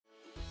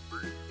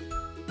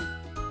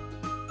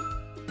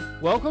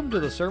Welcome to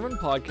the Sermon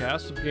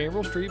Podcast of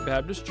Gambriel Street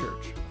Baptist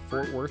Church,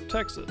 Fort Worth,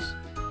 Texas.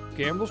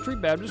 Gambriel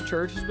Street Baptist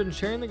Church has been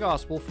sharing the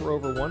gospel for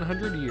over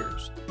 100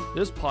 years.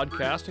 This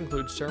podcast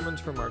includes sermons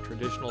from our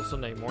traditional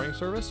Sunday morning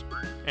service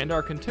and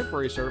our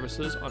contemporary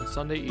services on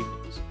Sunday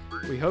evenings.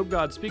 We hope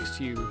God speaks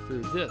to you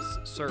through this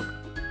sermon.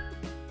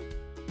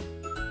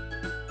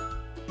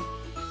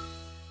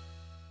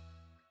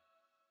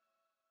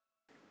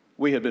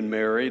 We had been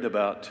married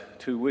about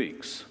 2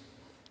 weeks.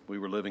 We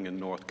were living in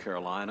North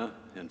Carolina,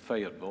 in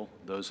Fayetteville.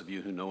 Those of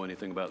you who know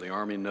anything about the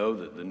Army know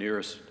that the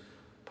nearest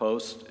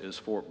post is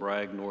Fort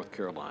Bragg, North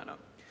Carolina.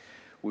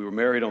 We were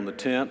married on the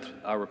 10th.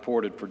 I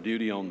reported for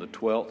duty on the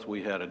 12th.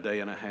 We had a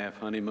day-and-a-half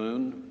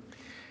honeymoon.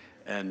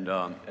 And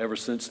ever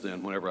since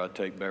then, whenever I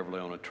take Beverly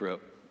on a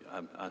trip,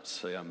 I'd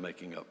say I'm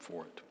making up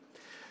for it.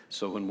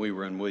 So when we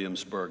were in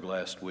Williamsburg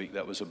last week,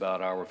 that was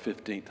about our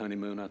 15th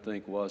honeymoon, I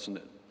think, wasn't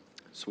it,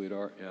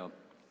 sweetheart? Yeah.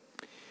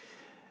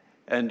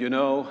 And you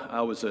know,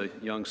 I was a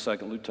young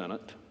second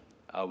lieutenant.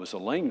 I was a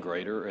lane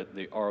grader at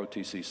the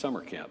ROTC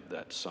summer camp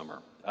that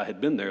summer. I had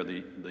been there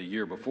the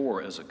year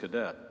before as a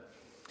cadet.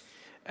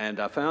 And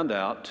I found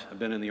out, I've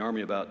been in the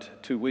Army about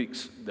 2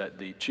 weeks, that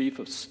the Chief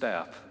of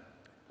Staff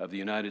of the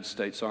United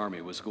States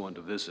Army was going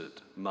to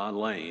visit my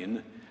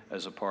lane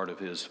as a part of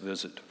his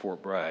visit to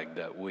Fort Bragg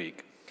that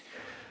week.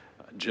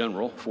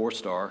 General,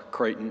 4-star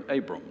Creighton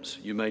Abrams.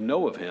 You may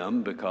know of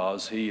him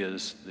because he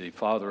is the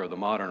father of the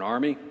modern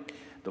Army,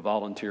 the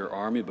volunteer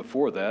Army.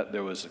 Before that,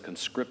 there was a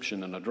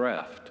conscription and a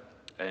draft,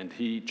 and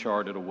he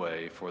charted a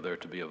way for there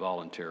to be a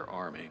volunteer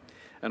Army.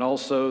 And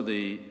also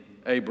the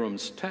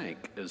Abrams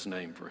tank is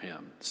named for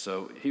him.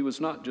 So he was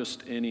not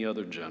just any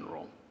other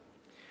general.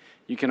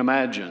 You can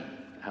imagine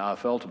how I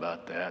felt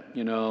about that.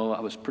 You know, I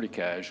was pretty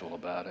casual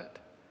about it.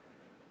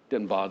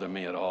 Didn't bother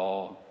me at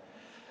all.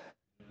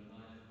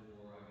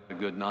 A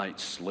good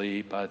night's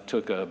sleep. I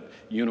took a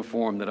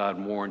uniform that I'd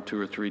worn 2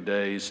 or 3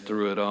 days,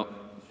 threw it up.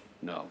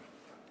 No.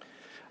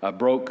 I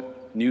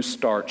broke new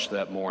starch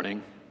that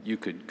morning. You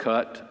could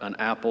cut an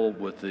apple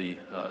with the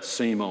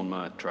seam on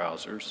my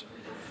trousers.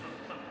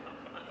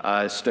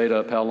 I stayed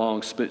up how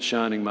long spit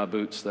shining my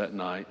boots that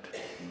night.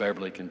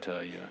 Beverly can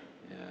tell you.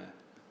 Yeah.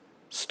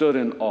 Stood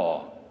in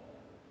awe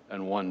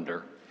and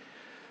wonder.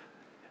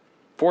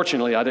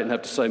 Fortunately, I didn't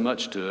have to say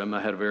much to him. I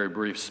had a very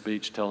brief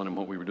speech telling him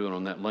what we were doing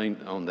on that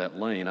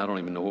lane. I don't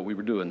even know what we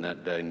were doing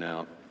that day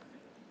now.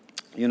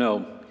 You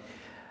know,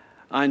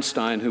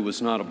 Einstein, who was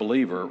not a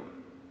believer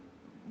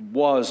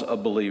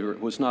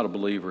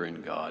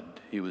in God.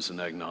 He was an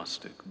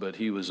agnostic, but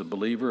he was a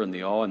believer in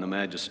the awe and the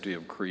majesty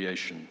of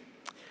creation.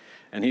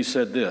 And he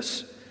said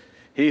this: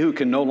 "He who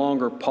can no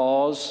longer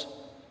pause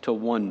to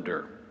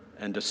wonder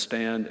and to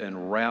stand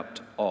in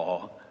rapt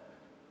awe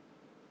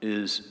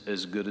is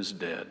as good as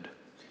dead."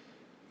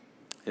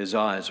 His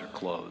eyes are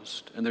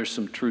closed, and there's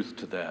some truth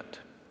to that.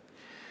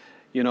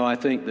 You know, I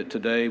think that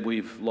today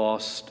we've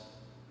lost,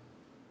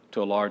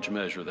 to a large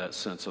measure, that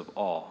sense of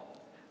awe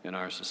in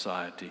our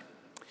society.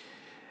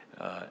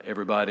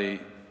 Everybody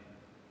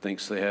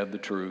thinks they have the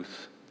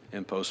truth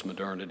in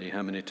postmodernity.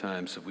 How many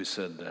times have we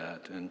said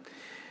that? And,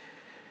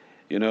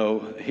 you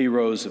know,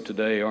 heroes of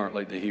today aren't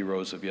like the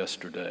heroes of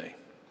yesterday.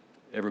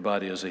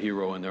 Everybody is a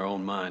hero in their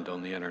own mind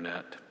on the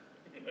internet.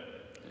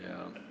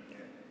 Yeah.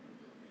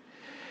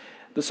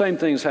 The same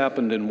things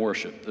happened in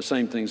worship. The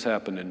same things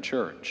happened in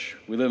church.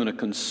 We live in a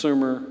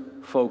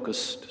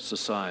consumer-focused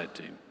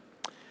society.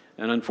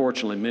 And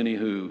unfortunately, many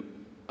who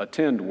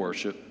attend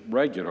worship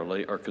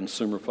regularly are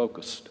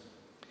consumer-focused.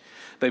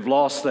 They've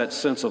lost that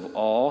sense of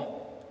awe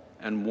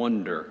and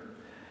wonder,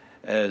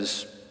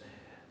 as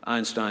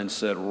Einstein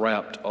said,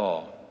 rapt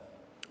awe,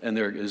 and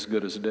they're as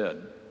good as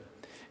dead.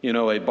 You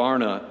know, a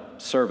Barna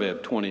survey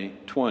of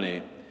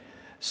 2020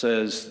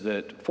 says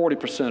that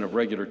 40% of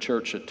regular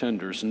church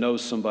attenders know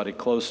somebody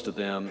close to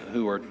them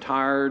who are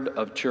tired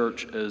of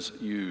church as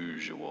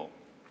usual.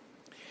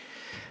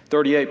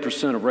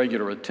 38% of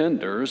regular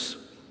attenders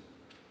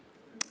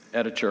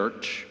at a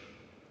church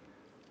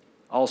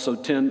also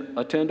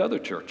attend other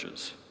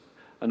churches.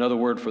 Another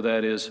word for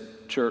that is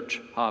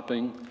church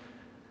hopping,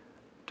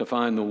 to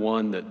find the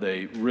one that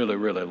they really,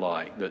 really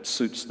like, that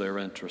suits their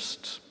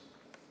interests.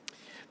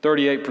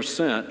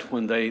 38%,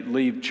 when they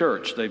leave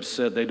church, they've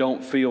said they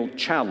don't feel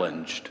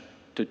challenged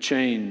to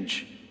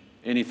change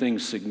anything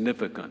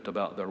significant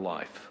about their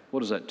life.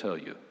 What does that tell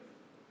you?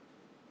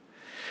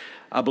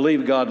 I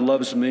believe God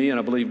loves me, and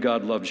I believe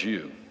God loves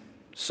you.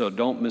 So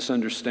don't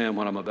misunderstand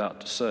what I'm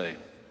about to say.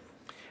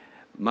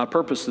 My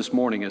purpose this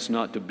morning is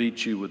not to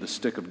beat you with a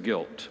stick of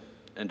guilt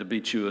and to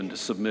beat you into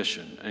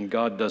submission, and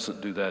God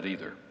doesn't do that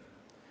either.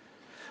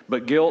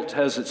 But guilt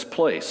has its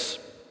place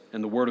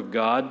in the Word of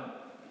God.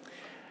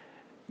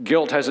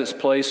 Guilt has its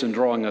place in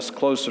drawing us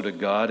closer to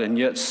God, and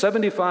yet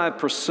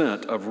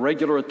 75% of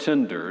regular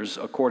attenders,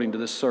 according to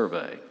this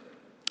survey,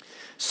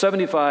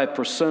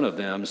 75% of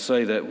them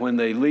say that when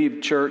they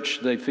leave church,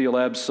 they feel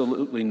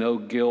absolutely no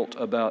guilt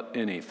about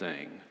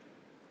anything.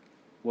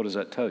 What does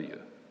that tell you?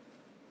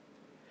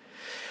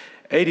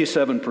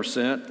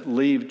 87%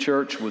 leave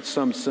church with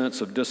some sense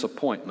of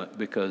disappointment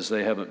because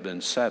they haven't been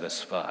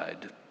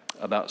satisfied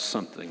about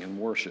something in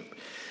worship.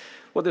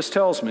 What this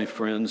tells me,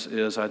 friends,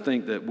 is I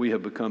think that we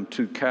have become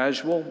too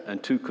casual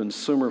and too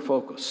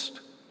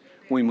consumer-focused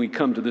when we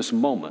come to this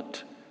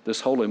moment,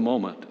 this holy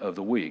moment of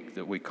the week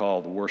that we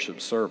call the worship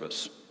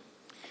service.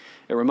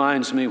 It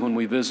reminds me when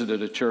we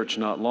visited a church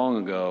not long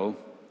ago,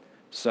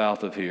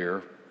 south of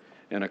here,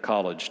 in a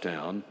college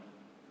town.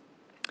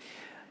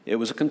 It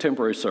was a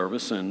contemporary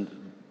service,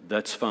 and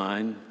that's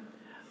fine.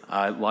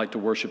 I like to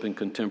worship in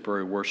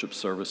contemporary worship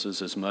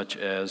services as much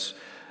as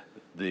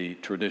the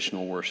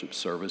traditional worship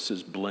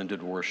services,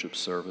 blended worship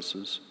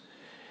services.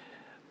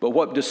 But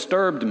what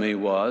disturbed me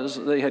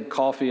was they had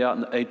coffee out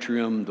in the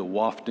atrium. The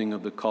wafting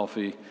of the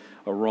coffee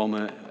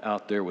aroma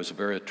out there was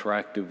very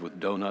attractive with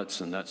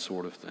donuts and that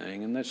sort of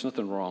thing, and there's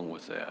nothing wrong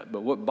with that.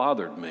 But what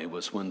bothered me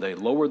was when they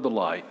lowered the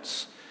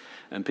lights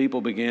and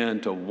people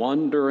began to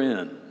wander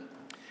in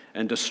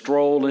and to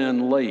stroll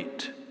in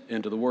late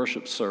into the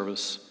worship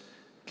service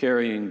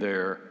carrying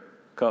their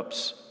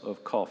cups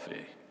of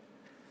coffee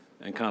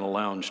and kind of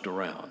lounged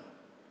around.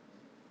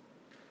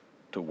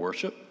 To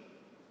worship?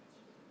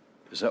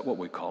 Is that what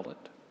we call it?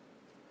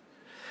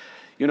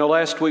 You know,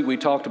 last week we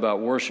talked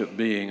about worship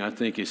being, I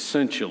think,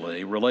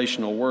 essentially,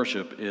 relational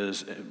worship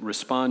is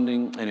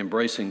responding and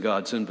embracing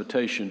God's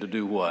invitation to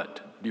do what?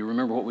 Do you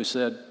remember what we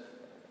said?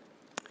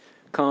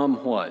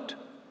 Come what?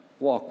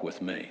 Walk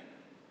with me.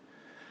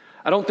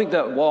 I don't think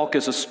that walk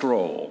is a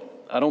stroll.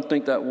 I don't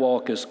think that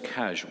walk is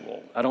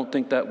casual. I don't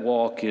think that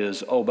walk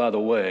is, oh, by the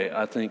way,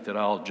 I think that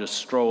I'll just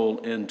stroll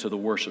into the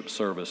worship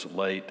service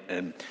late,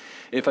 and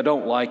if I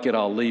don't like it,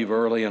 I'll leave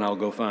early and I'll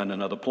go find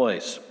another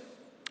place.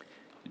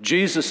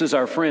 Jesus is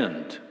our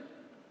friend.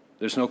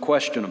 There's no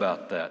question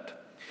about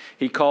that.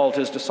 He called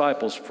his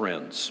disciples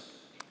friends.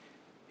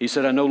 He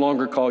said, I no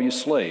longer call you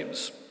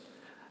slaves.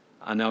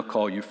 I now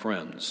call you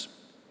friends.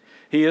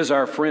 He is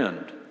our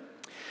friend.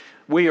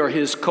 We are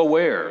his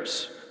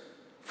co-heirs,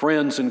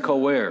 friends and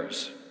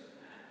co-heirs.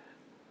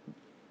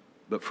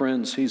 But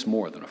friends, he's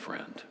more than a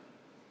friend.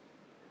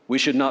 We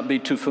should not be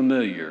too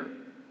familiar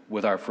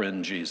with our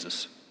friend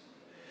Jesus.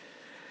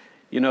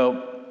 You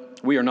know,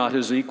 we are not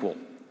his equal.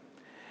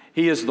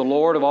 He is the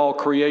Lord of all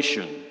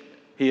creation.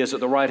 He is at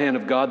the right hand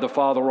of God the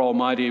Father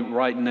Almighty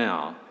right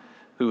now,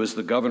 who is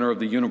the governor of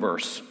the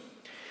universe.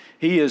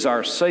 He is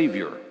our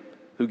Savior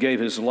who gave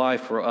his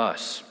life for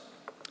us.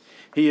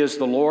 He is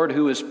the Lord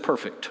who is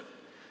perfect.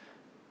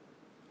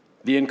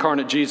 The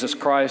incarnate Jesus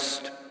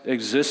Christ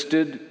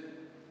existed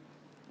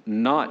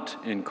not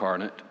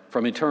incarnate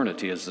from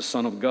eternity as the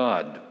Son of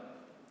God.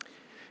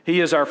 He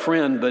is our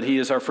friend, but he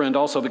is our friend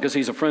also because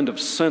he's a friend of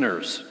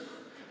sinners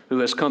who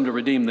has come to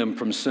redeem them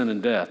from sin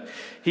and death.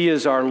 He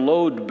is our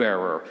load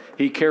bearer.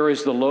 He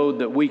carries the load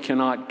that we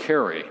cannot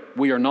carry.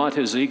 We are not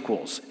his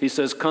equals. He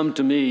says, come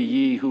to me,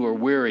 ye who are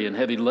weary and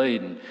heavy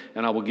laden,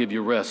 and I will give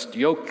you rest.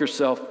 Yoke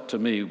yourself to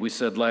me, we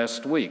said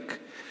last week.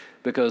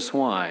 Because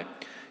why?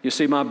 You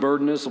see, my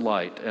burden is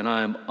light and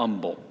I am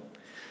humble.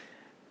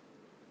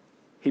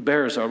 He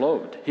bears our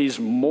load. He's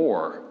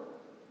more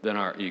than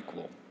our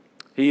equal.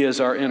 He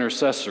is our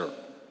intercessor.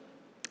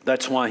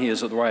 That's why he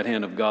is at the right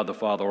hand of God the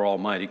Father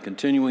Almighty,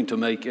 continuing to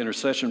make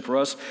intercession for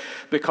us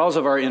because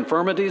of our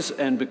infirmities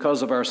and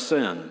because of our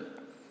sin.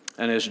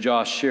 And as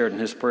Josh shared in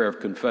his prayer of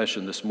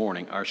confession this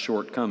morning, our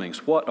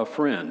shortcomings. What a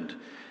friend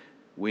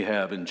we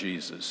have in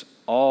Jesus.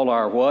 All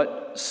our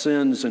what?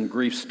 Sins and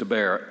griefs to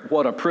bear.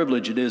 What a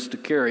privilege it is to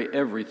carry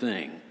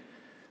everything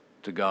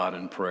to God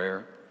in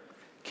prayer.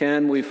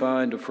 Can we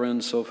find a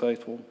friend so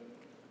faithful?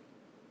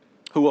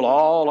 Who will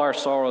all our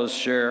sorrows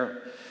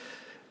share?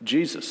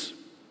 Jesus.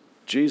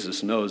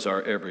 Jesus knows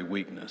our every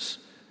weakness.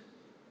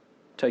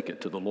 Take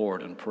it to the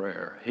Lord in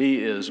prayer.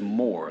 He is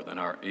more than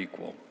our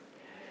equal.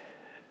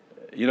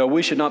 You know,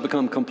 we should not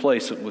become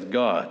complacent with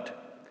God.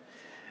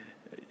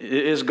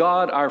 Is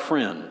God our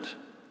friend?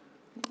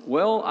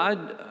 Well,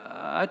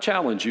 I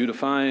challenge you to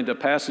find a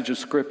passage of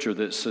Scripture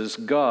that says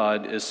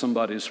God is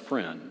somebody's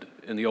friend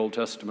in the Old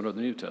Testament or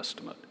the New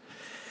Testament.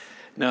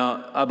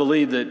 Now, I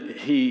believe that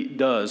he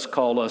does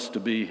call us to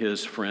be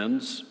his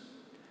friends,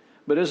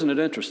 but isn't it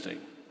interesting?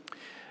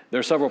 There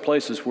are several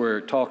places where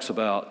it talks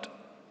about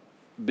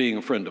being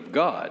a friend of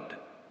God.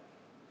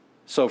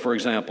 So, for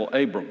example,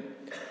 Abram,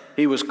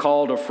 he was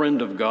called a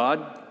friend of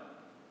God.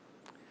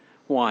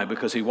 Why?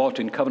 Because he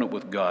walked in covenant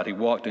with God. He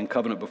walked in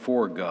covenant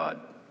before God.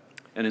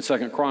 And in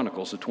 2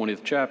 Chronicles, the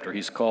 20th chapter,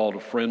 he's called a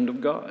friend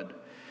of God.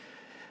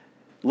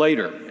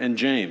 Later, in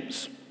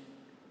James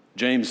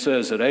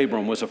says that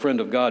Abram was a friend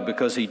of God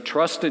because he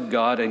trusted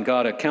God and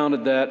God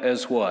accounted that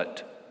as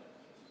what?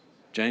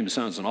 James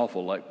sounds an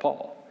awful like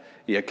Paul.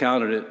 He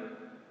accounted it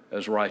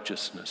as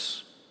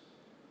righteousness.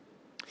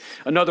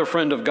 Another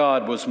friend of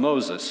God was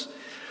Moses,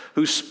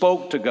 who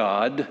spoke to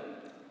God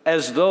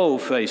as though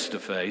face to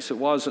face. It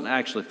wasn't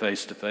actually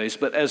face to face,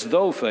 but as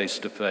though face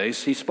to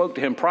face. He spoke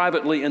to him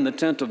privately in the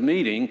tent of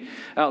meeting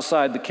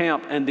outside the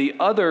camp, and the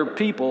other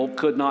people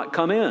could not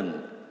come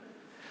in.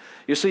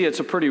 You see, it's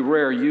a pretty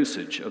rare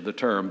usage of the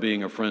term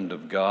being a friend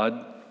of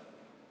God.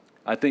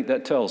 I think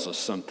that tells us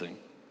something.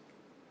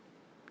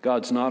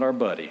 God's not our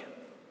buddy.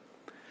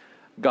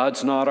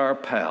 God's not our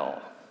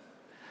pal.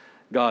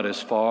 God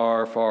is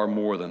far, far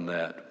more than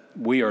that.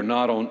 We are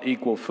not on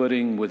equal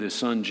footing with His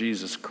Son,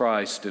 Jesus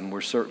Christ, and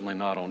we're certainly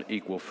not on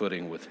equal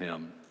footing with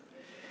Him.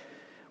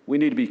 We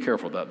need to be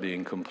careful about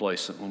being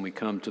complacent when we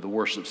come to the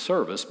worship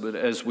service, but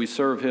as we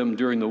serve Him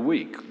during the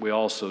week, we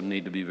also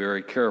need to be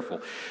very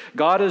careful.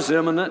 God is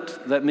immanent.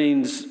 That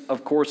means,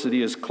 of course, that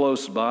He is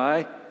close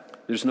by.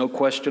 There's no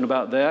question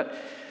about that.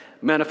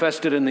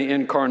 Manifested in the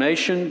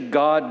incarnation,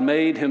 God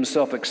made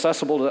Himself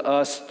accessible to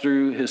us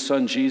through His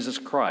Son, Jesus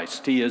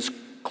Christ. He is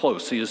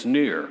close. He is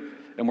near,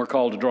 and we're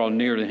called to draw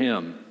near to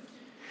Him.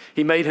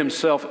 He made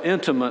Himself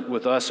intimate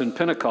with us in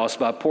Pentecost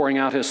by pouring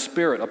out His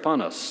Spirit upon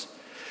us.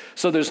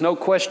 So there's no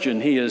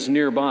question He is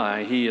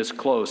nearby, He is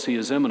close, He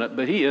is immanent,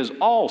 but He is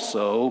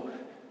also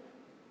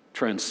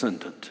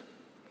transcendent.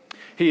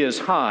 He is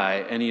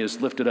high and He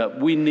is lifted up.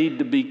 We need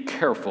to be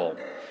careful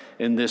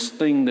in this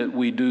thing that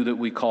we do that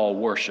we call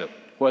worship,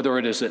 whether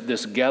it is at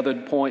this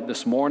gathered point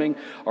this morning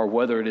or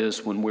whether it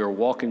is when we're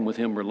walking with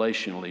Him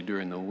relationally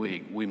during the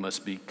week. We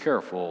must be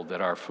careful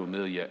that our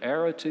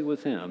familiarity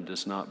with Him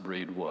does not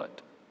breed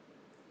what?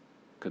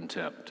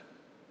 Contempt.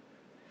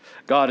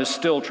 God is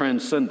still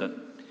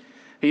transcendent.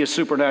 He is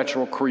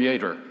supernatural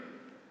creator.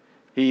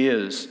 He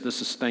is the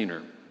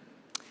sustainer.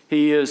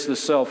 He is the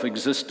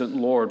self-existent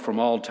Lord from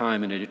all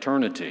time and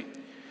eternity.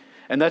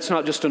 And that's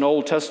not just an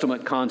Old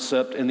Testament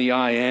concept in the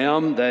I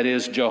am, that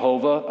is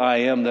Jehovah, I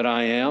am that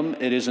I am.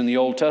 It is in the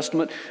Old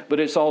Testament, but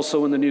it's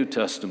also in the New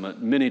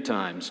Testament. Many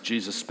times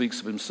Jesus speaks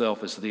of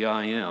Himself as the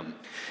I am.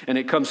 And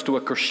it comes to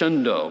a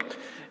crescendo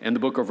in the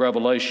book of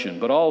Revelation.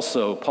 But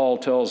also Paul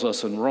tells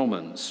us in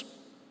Romans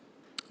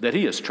that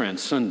He is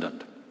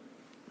transcendent.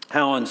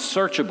 How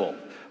unsearchable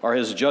are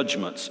His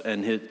judgments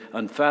and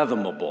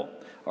unfathomable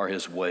are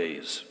His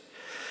ways.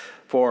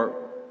 For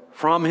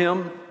from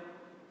Him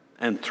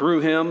and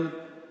through Him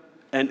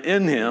and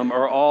in Him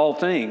are all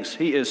things.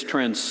 He is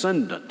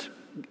transcendent.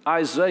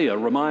 Isaiah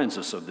reminds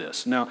us of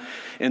this. Now,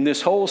 in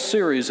this whole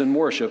series in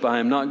worship, I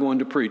am not going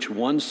to preach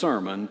one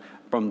sermon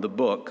from the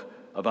book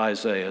of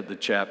Isaiah, the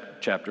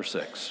chapter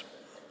 6.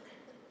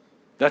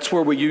 That's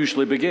where we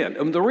usually begin.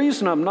 And the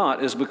reason I'm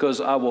not is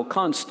because I will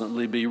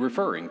constantly be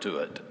referring to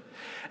it.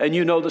 And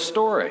you know the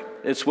story.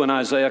 It's when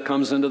Isaiah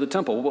comes into the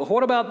temple. But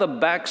what about the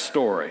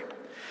backstory?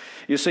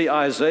 You see,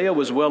 Isaiah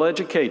was well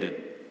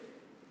educated.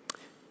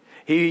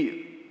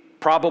 He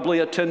probably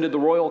attended the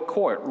royal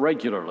court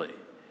regularly.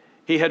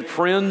 He had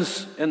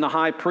friends in the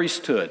high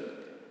priesthood.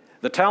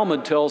 The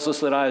Talmud tells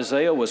us that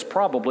Isaiah was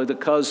probably the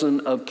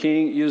cousin of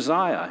King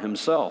Uzziah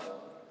himself.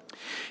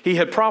 He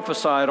had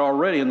prophesied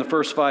already in the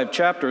first 5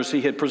 chapters.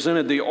 He had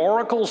presented the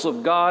oracles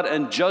of God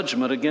and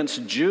judgment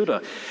against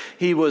Judah.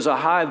 He was a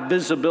high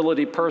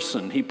visibility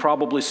person. He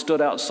probably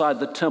stood outside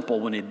the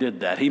temple when he did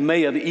that. He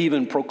may have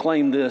even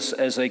proclaimed this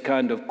as a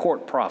kind of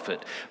court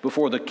prophet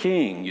before the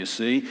king, you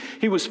see.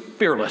 He was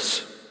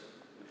fearless.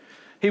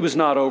 He was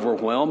not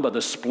overwhelmed by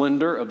the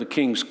splendor of the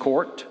king's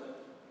court.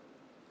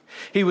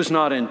 He was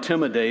not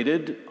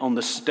intimidated on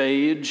the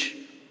stage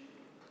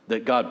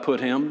that God put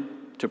him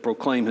to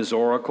proclaim His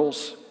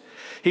oracles.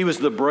 He was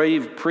the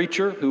brave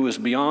preacher who was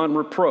beyond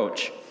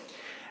reproach.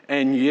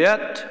 And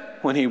yet,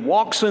 when he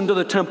walks into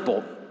the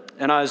temple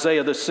in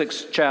Isaiah the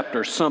 6th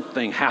chapter,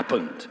 something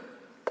happened.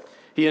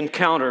 He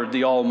encountered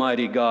the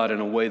Almighty God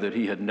in a way that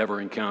he had never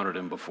encountered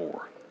Him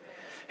before.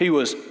 He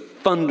was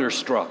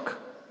thunderstruck.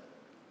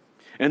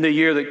 In the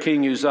year that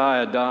King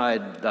Uzziah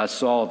died, I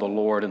saw the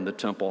Lord in the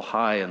temple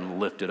high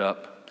and lifted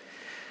up.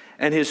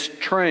 And His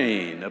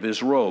train of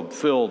His robe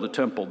filled the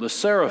temple. The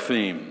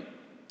seraphim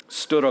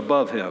stood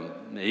above Him,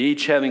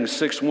 each having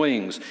 6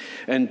 wings.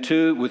 And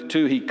with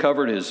two he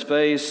covered His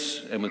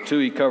face, and with 2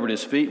 he covered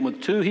His feet, and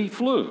with 2 he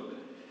flew.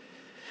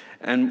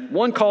 And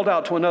one called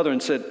out to another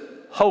and said,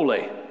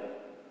 "Holy,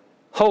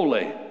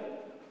 holy,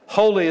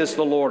 holy is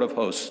the Lord of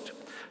hosts.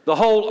 The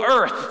whole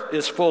earth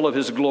is full of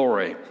His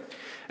glory."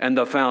 And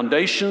the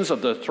foundations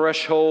of the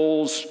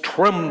thresholds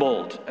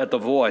trembled at the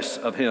voice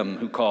of Him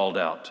who called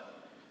out,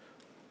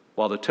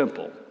 while the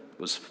temple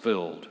was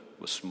filled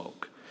with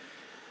smoke.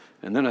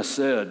 And then I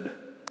said,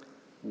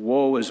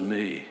 "Woe is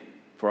me,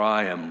 for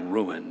I am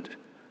ruined.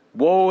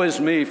 Woe is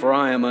me, for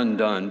I am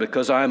undone,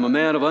 because I am a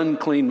man of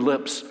unclean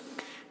lips,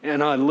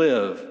 and I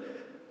live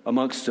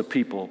amongst a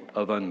people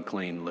of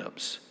unclean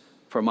lips.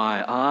 For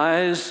my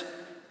eyes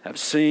have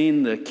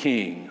seen the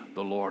King,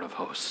 the Lord of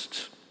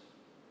hosts."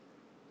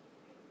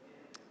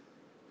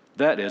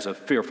 That is a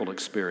fearful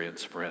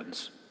experience,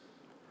 friends.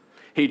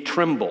 He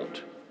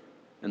trembled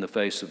in the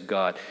face of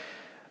God.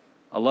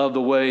 I love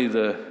the way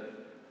the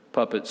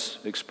puppets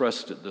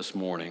expressed it this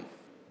morning.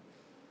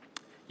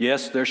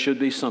 Yes, there should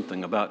be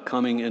something about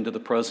coming into the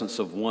presence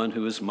of one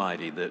who is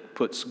mighty that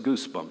puts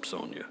goosebumps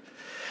on you.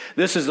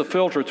 This is the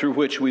filter through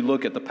which we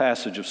look at the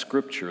passage of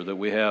Scripture that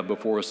we have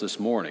before us this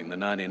morning, the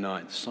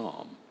 99th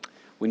Psalm.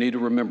 We need to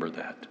remember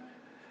that.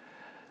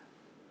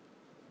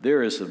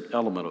 There is an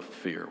element of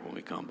fear when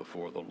we come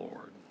before the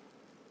Lord.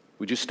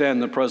 Would you stand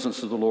in the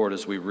presence of the Lord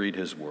as we read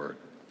His word?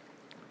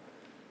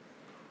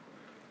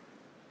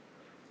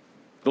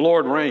 The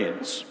Lord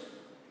reigns.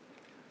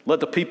 Let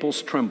the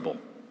peoples tremble.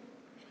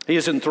 He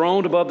is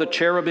enthroned above the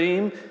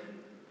cherubim.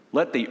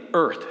 Let the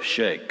earth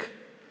shake.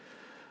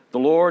 The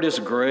Lord is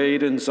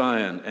great in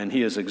Zion, and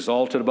he is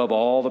exalted above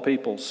all the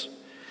peoples.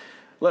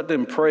 Let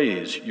them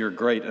praise your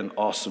great and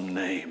awesome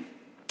name.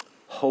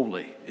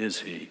 Holy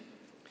is he.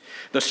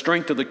 The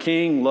strength of the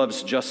king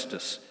loves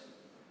justice.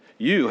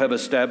 You have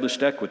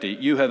established equity.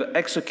 You have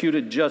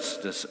executed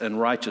justice and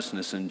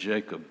righteousness in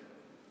Jacob.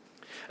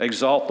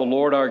 Exalt the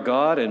Lord our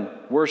God and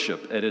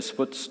worship at his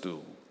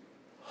footstool.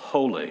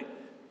 Holy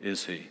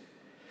is he.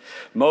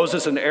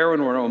 Moses and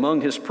Aaron were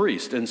among his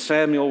priests, and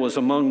Samuel was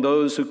among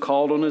those who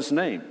called on his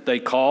name. They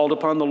called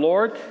upon the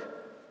Lord,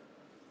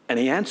 and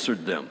he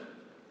answered them.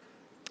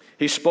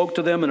 He spoke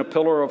to them in a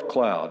pillar of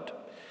cloud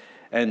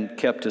and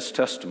kept his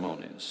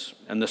testimonies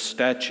and the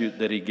statute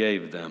that he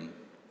gave them.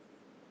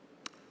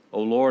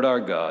 O Lord our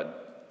God,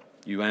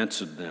 you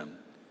answered them.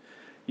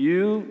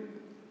 You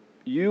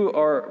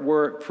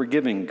were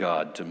forgiving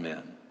God to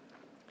men,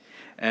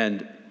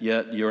 and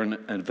yet you're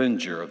an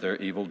avenger of their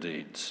evil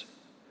deeds.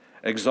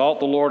 Exalt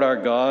the Lord our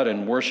God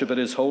and worship at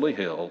his holy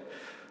hill,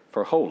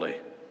 for holy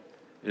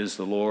is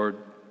the Lord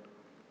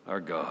our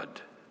God.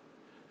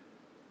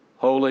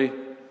 Holy,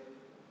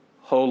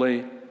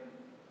 holy,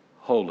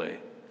 holy,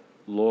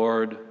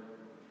 Lord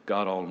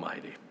God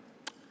Almighty.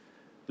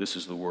 This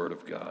is the word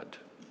of God.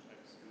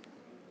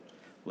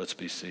 Let's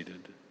be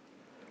seated.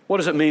 What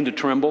does it mean to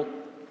tremble?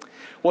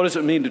 What does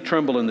it mean to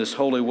tremble in this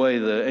holy way?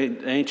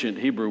 The ancient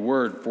Hebrew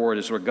word for it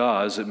is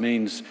ragaz. It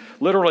means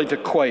literally to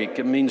quake.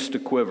 It means to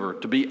quiver,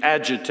 to be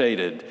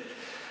agitated,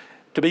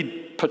 to be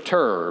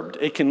perturbed.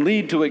 It can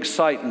lead to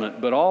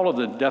excitement, but all of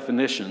the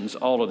definitions,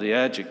 all of the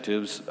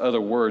adjectives, other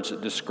words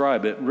that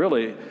describe it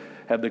really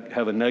have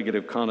a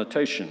negative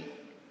connotation.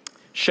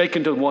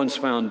 Shaken to one's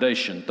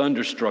foundation,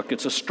 thunderstruck.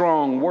 It's a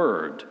strong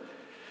word.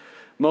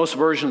 Most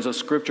versions of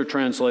Scripture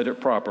translate it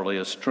properly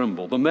as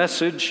tremble. The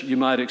Message, you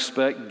might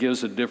expect,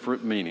 gives a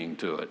different meaning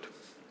to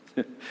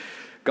it.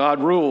 God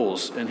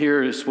rules, and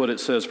here is what it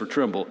says for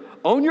tremble.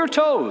 On your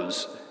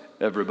toes,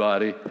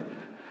 everybody.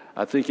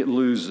 I think it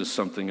loses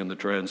something in the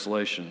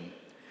translation.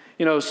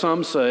 You know,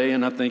 some say,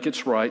 and I think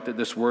it's right, that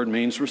this word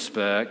means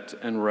respect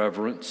and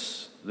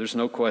reverence. There's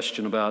no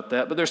question about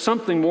that. But there's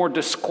something more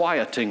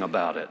disquieting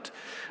about it,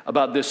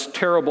 about this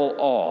terrible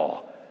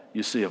awe,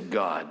 you see, of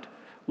God.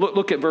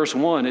 Look at verse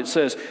 1. It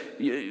says,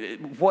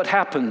 what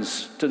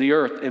happens to the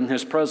earth in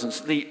his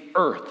presence? The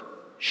earth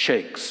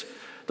shakes.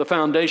 The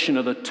foundation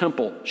of the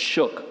temple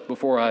shook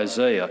before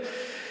Isaiah.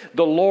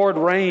 The Lord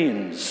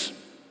reigns.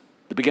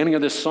 The beginning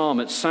of this psalm,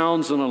 it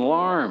sounds an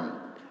alarm.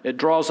 It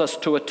draws us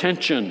to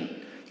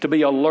attention, to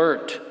be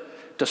alert,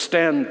 to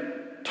stand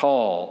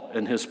tall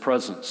in his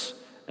presence,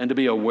 and to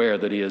be aware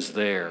that he is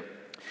there.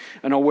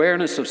 An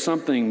awareness of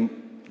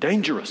something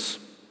dangerous,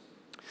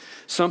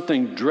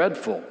 something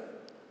dreadful.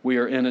 We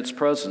are in its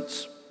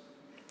presence.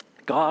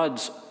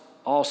 God's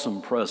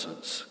awesome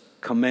presence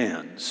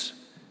commands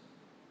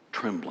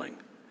trembling.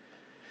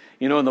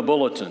 You know, in the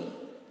bulletin,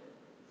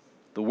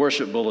 the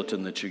worship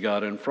bulletin that you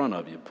got in front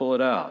of you, pull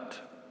it out.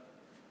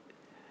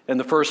 In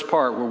the first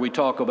part where we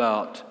talk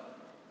about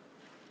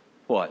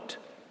what?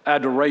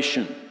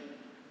 Adoration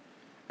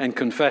and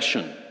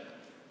confession.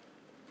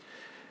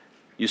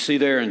 You see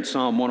there in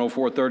Psalm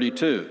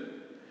 104:32,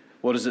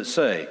 what does it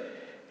say?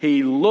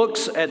 He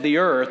looks at the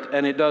earth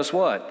and it does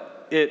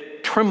what?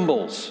 It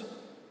trembles.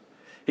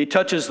 He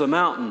touches the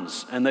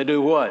mountains and they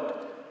do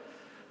what?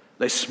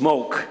 They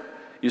smoke.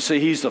 You see,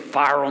 he's the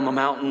fire on the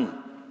mountain.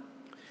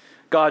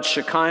 God's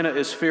Shekinah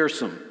is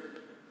fearsome.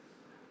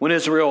 When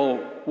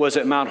Israel was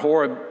at Mount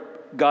Horeb,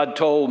 God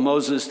told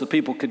Moses the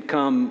people could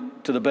come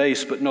to the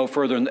base but no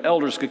further, and the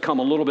elders could come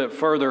a little bit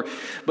further,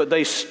 but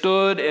they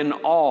stood in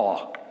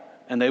awe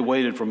and they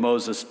waited for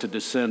Moses to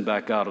descend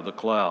back out of the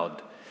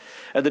cloud.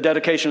 At the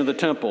dedication of the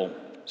temple,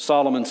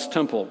 Solomon's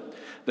temple,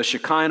 the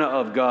Shekinah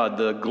of God,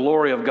 the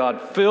glory of God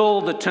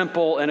filled the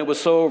temple, and it was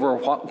so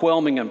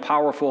overwhelming and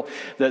powerful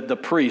that the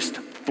priest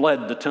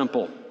fled the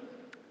temple.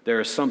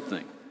 There is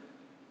something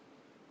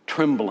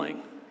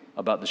trembling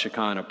about the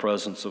Shekinah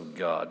presence of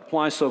God.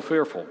 Why so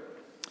fearful?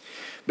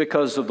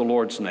 Because of the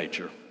Lord's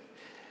nature.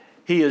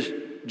 He is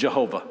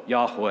Jehovah,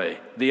 Yahweh,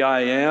 the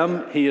I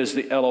Am. He is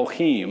the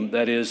Elohim,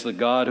 that is the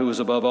God who is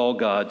above all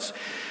gods.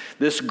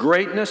 This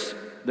greatness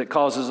that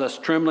causes us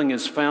trembling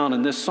is found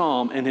in this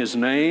psalm, in his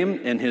name,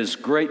 in his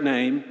great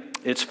name.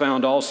 It's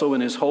found also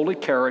in his holy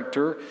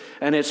character,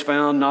 and it's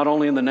found not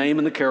only in the name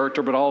and the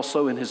character, but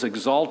also in his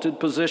exalted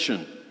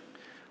position.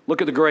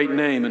 Look at the great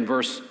name in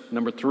verse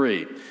number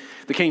 3.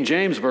 The King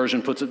James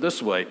Version puts it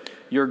this way: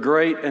 your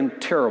great and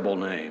terrible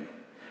name.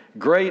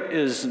 Great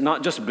is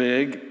not just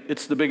big,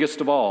 it's the biggest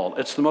of all.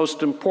 It's the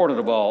most important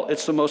of all.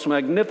 It's the most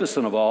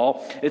magnificent of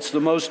all. It's the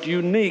most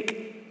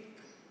unique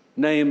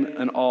name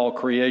in all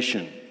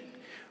creation.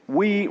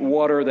 We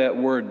water that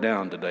word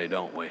down today,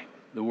 don't we?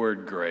 The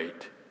word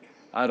great.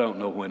 I don't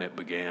know when it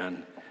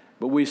began,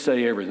 but we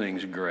say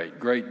everything's great.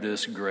 Great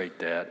this, great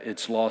that.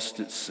 It's lost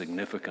its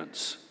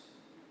significance.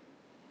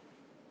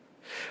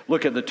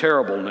 Look at the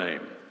terrible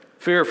name.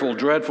 fearful,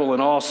 dreadful,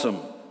 and awesome.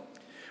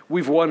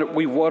 We've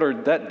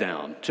watered that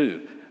down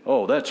too.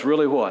 Oh, that's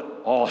really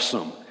what?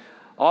 Awesome.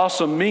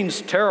 Awesome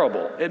means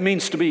terrible. It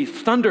means to be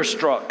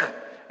thunderstruck.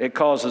 It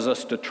causes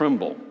us to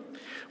tremble.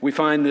 We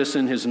find this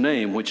in his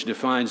name, which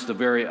defines the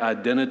very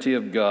identity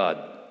of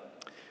God.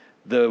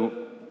 The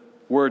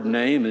word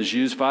name is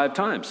used 5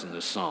 times in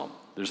this psalm.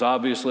 There's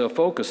obviously a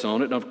focus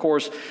on it. And of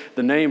course,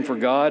 the name for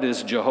God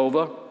is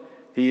Jehovah.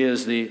 He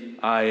is the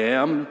I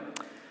Am,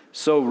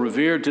 so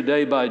revered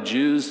today by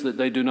Jews that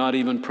they do not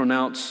even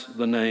pronounce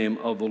the name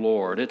of the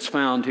Lord. It's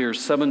found here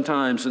 7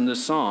 times in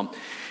this psalm.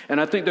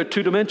 And I think there are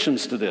 2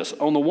 dimensions to this.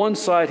 On the one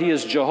side, he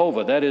is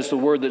Jehovah. That is the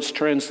word that's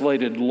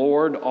translated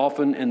Lord,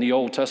 often in the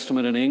Old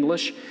Testament in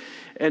English.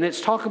 And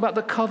it's talking about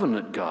the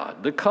covenant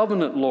God, the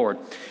covenant Lord.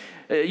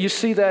 You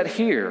see that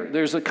here.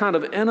 There's a kind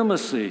of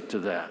intimacy to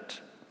that.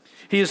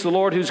 He is the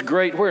Lord who's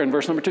great, where? In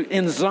verse number 2,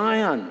 in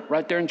Zion,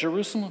 right there in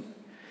Jerusalem.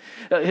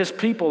 His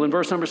people, in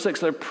verse number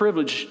 6, they're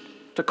privileged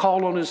to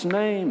call on his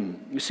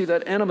name. You see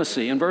that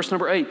intimacy. In verse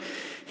number 8,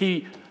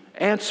 he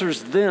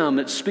answers them.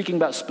 It's speaking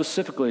about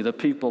specifically the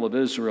people of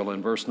Israel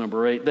in verse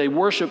number 8. They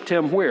worshiped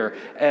him where?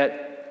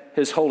 At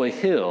his holy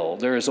hill.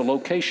 There is a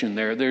location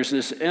there. There's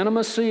this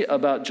intimacy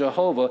about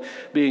Jehovah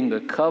being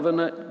the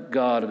covenant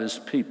God of his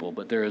people,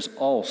 but there is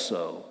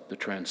also the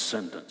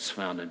transcendence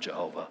found in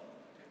Jehovah.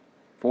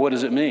 For what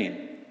does it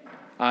mean?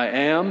 I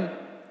am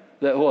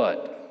that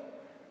what?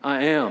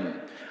 I am.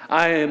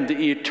 I am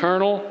the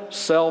eternal,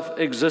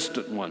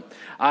 self-existent one.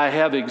 I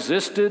have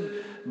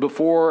existed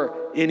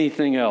before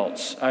anything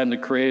else. I am the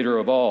creator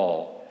of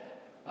all.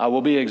 I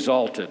will be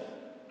exalted,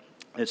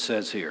 it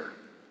says here,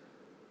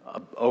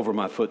 over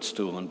my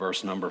footstool in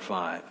verse number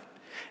 5.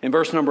 In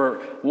verse number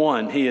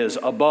 1, he is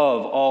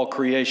above all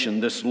creation,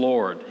 this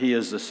Lord. He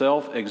is the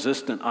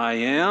self-existent I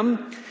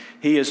am.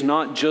 He is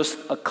not just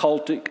a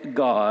cultic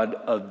God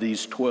of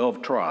these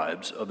 12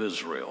 tribes of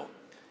Israel.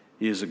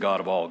 He is a God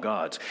of all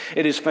gods.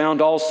 It is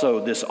found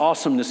also, this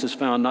awesomeness is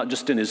found not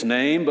just in his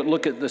name, but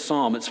look at the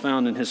psalm. It's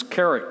found in his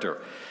character.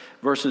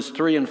 Verses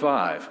 3 and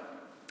 5.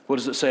 What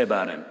does it say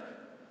about him?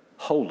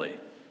 Holy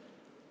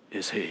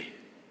is he.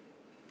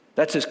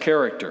 That's his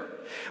character.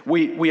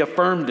 We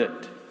affirmed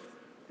it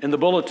in the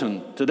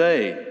bulletin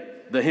today,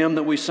 the hymn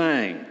that we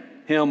sang,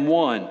 hymn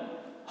 1,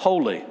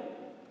 holy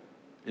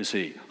is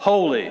he.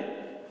 Holy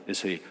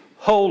is he.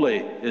 Holy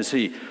is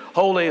he.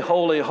 Holy,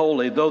 holy,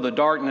 holy, though the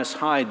darkness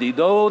hide thee,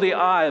 though the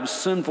eye of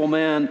sinful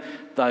man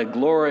thy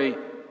glory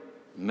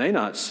may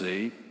not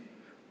see,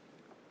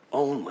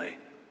 only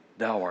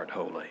thou art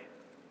holy.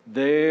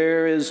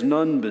 There is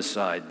none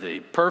beside thee,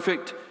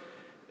 perfect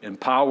in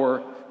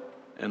power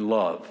and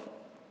love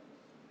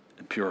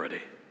and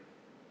purity.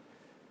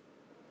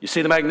 You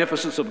see, the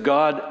magnificence of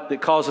God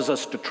that causes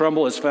us to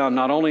tremble is found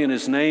not only in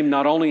his name,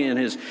 not only in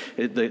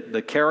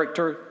the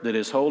character that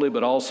is holy,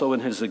 but also in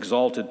his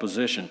exalted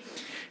position.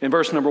 In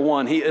verse number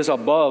 1, he is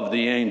above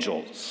the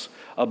angels,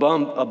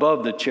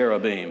 above the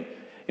cherubim.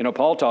 You know,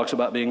 Paul talks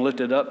about being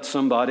lifted up.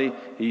 Somebody,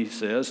 he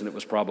says, and it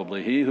was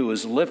probably he, who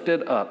was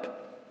lifted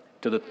up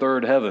to the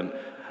third heaven,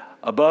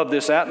 above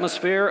this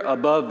atmosphere,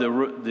 above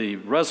the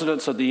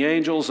residence of the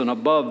angels, and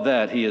above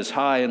that he is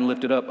high and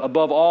lifted up,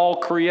 above all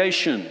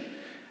creation.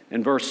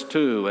 In verse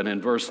 2 and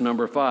in verse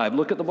number 5.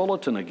 Look at the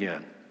bulletin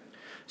again.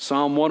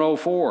 Psalm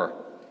 104,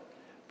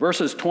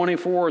 verses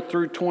 24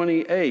 through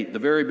 28, the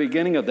very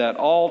beginning of that,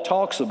 all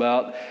talks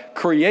about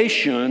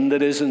creation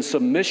that is in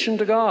submission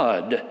to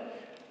God,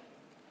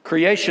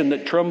 creation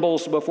that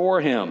trembles before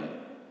him.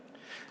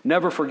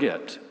 Never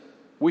forget,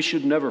 we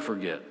should never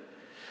forget,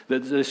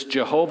 that this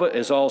Jehovah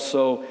is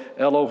also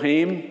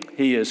Elohim.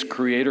 He is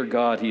creator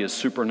God, he is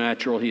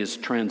supernatural, he is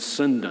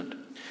transcendent.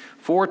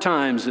 4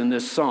 times in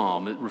this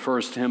psalm, it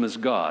refers to him as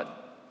God,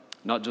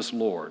 not just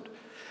Lord.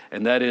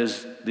 And that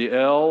is the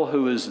El,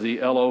 who is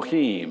the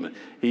Elohim.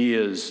 He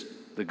is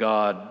the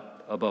God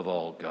above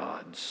all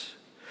gods.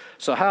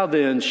 So how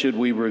then should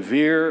we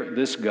revere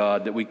this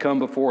God that we come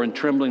before in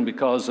trembling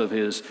because of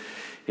his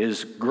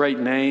great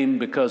name,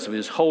 because of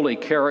his holy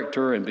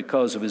character, and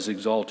because of his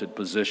exalted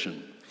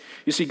position?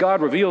 You see,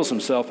 God reveals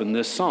himself in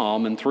this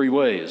psalm in 3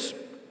 ways: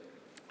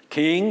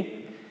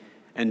 king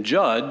and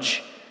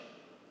judge.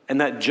 And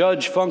that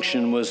judge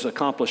function was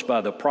accomplished by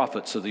the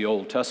prophets of the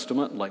Old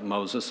Testament, like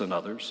Moses and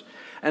others.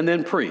 And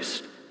then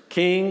priest,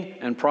 king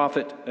and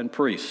prophet and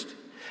priest.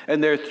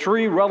 And there are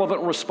 3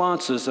 relevant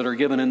responses that are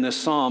given in this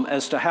psalm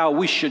as to how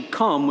we should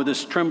come with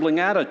this trembling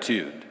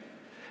attitude.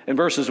 In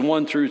verses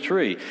 1 through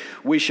 3,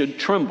 we should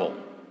tremble.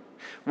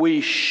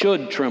 We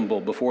should tremble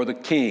before the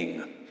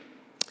king.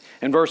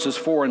 In verses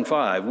 4 and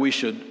 5, we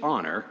should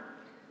honor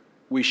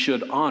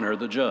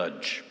the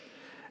judge.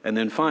 And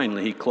then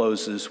finally, he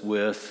closes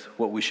with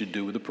what we should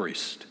do with the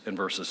priest in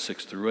verses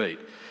 6 through 8.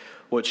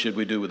 What should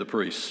we do with the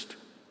priest?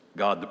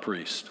 God the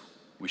priest.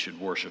 We should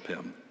worship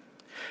him.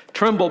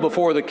 Tremble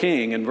before the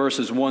king in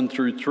verses 1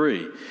 through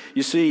 3.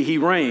 You see, he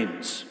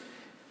reigns.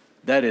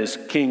 That is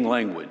king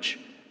language.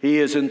 He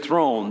is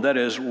enthroned. That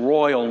is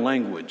royal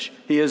language.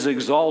 He is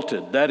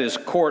exalted. That is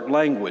court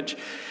language.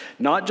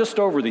 Not just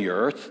over the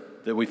earth,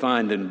 that we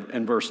find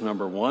in verse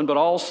number 1, but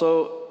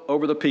also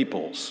over the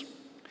peoples.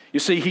 You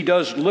see, he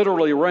does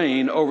literally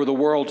reign over the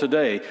world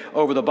today,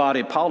 over the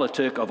body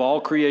politic of all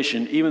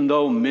creation, even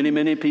though many,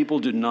 many people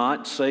do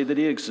not say that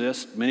he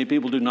exists. Many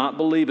people do not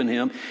believe in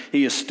him.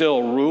 He is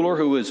still ruler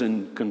who is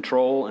in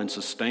control and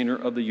sustainer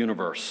of the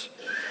universe,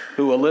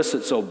 who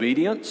elicits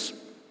obedience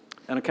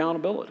and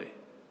accountability,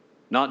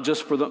 not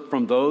just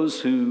from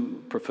those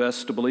who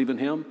profess to believe in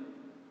him,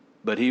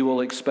 but he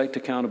will expect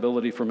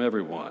accountability from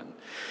everyone.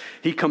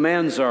 He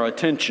commands our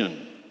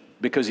attention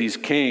because he's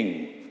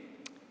king.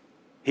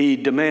 He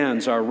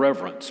demands our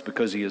reverence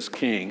because he is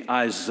king.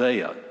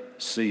 Isaiah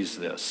sees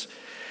this.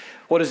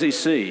 What does he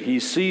see?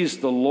 He sees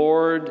the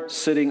Lord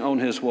sitting on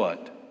his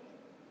what?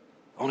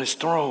 On his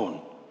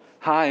throne,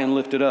 high and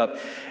lifted up.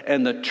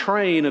 And the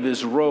train of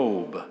his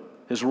robe,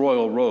 his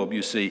royal robe,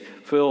 you see,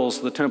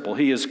 fills the temple.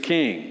 He is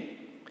king.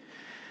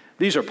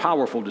 These are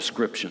powerful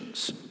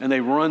descriptions, and they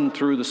run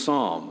through the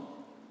psalm.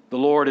 The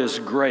Lord is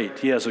great.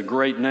 He has a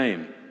great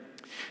name.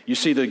 You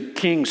see the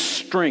king's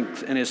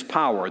strength and his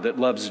power that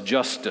loves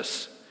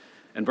justice.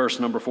 In verse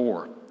number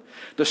 4,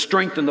 the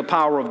strength and the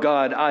power of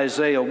God,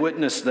 Isaiah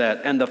witnessed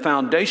that. And the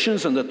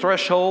foundations and the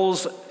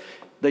thresholds,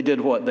 they did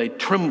what? They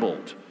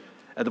trembled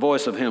at the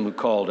voice of him who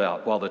called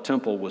out while the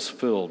temple was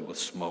filled with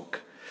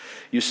smoke.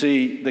 You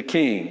see, the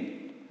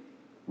king,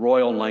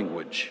 royal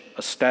language,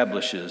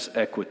 establishes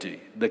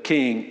equity. The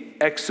king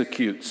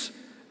executes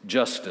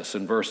justice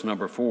in verse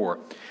number 4.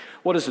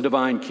 What is the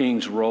divine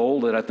king's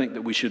role that I think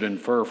that we should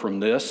infer from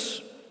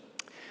this?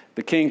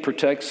 The king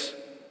protects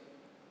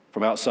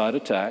from outside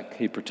attack.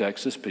 He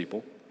protects his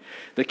people.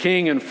 The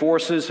king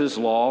enforces his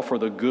law for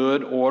the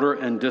good order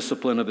and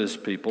discipline of his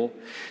people.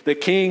 The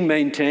king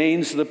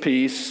maintains the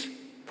peace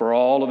for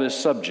all of his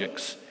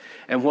subjects.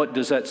 And what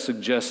does that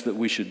suggest that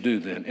we should do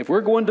then? If we're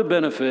going to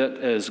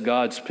benefit as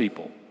God's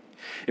people,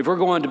 if we're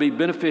going to be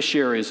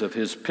beneficiaries of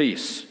his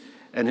peace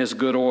and his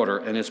good order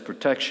and his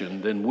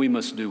protection, then we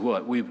must do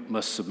what? We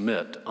must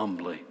submit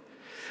humbly.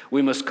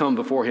 We must come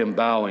before him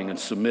bowing and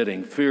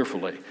submitting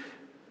fearfully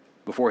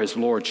before his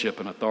lordship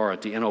and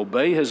authority, and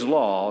obey his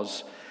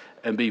laws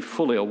and be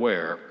fully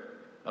aware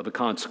of the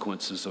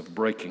consequences of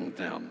breaking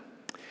them.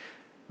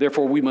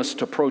 Therefore, we must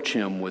approach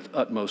him with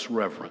utmost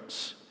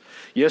reverence.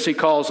 Yes, he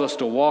calls us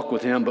to walk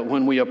with him, but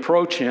when we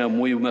approach him,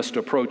 we must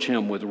approach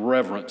him with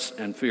reverence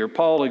and fear.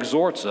 Paul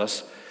exhorts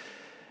us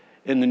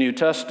in the New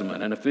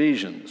Testament and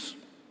Ephesians.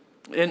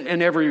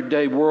 In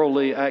everyday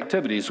worldly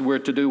activities, we're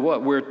to do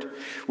what?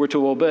 We're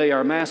to obey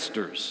our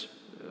masters.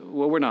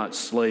 Well, we're not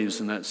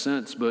slaves in that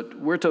sense, but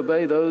we're to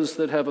obey those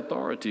that have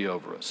authority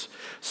over us.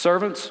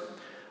 Servants,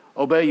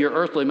 obey your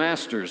earthly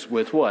masters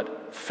with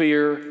what?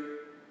 Fear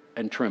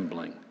and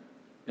trembling,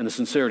 in the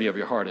sincerity of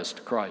your heart as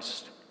to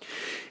Christ.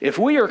 If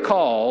we are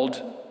called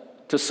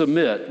to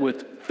submit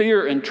with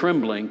fear and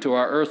trembling to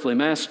our earthly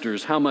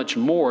masters, how much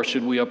more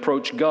should we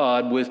approach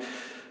God with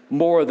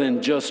more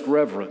than just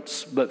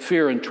reverence, but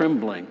fear and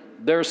trembling?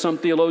 There are some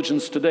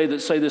theologians today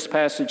that say this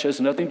passage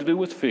has nothing to do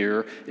with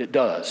fear. It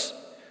does.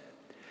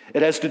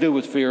 It has to do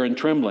with fear and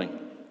trembling.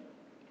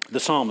 The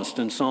psalmist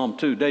in Psalm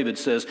 2, David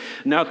says,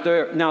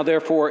 Now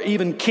therefore,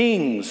 even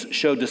kings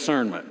show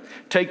discernment.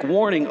 Take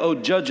warning, O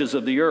judges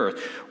of the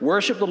earth.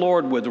 Worship the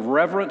Lord with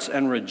reverence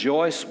and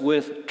rejoice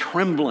with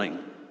trembling.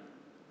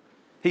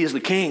 He is the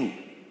king.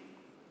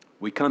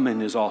 We come in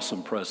his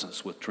awesome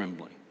presence with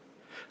trembling.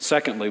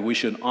 Secondly, we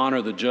should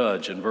honor the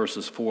judge in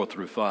verses 4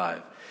 through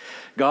 5.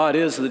 God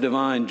is the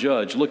divine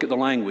judge. Look at the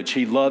language.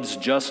 He loves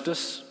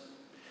justice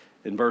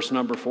in verse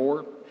number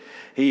 4.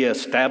 He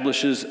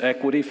establishes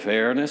equity,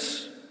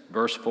 fairness,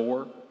 verse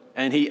 4.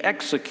 And he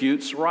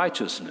executes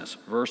righteousness,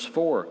 verse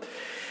 4.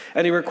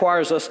 And he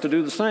requires us to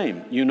do the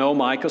same. You know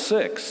Micah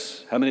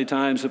 6. How many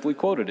times have we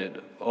quoted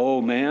it?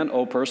 Oh man,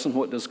 oh person,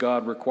 what does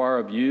God require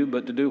of you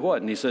but to do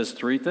what? And he says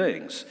 3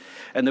 things.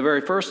 And the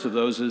very first of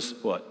those is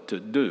what? To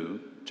do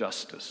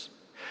justice.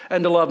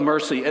 And to love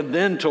mercy, and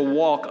then to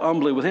walk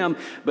humbly with him.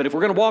 But if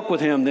we're going to walk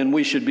with him, then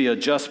we should be a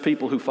just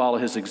people who follow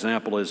his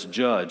example as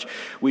judge.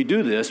 We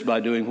do this by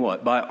doing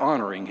what? By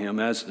honoring him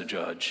as the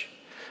judge.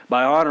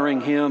 By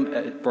honoring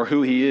him for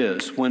who he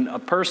is. When a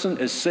person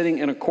is sitting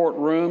in a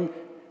courtroom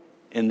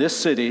in this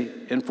city,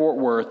 in Fort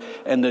Worth,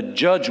 and the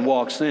judge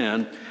walks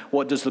in,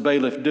 what does the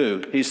bailiff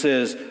do? He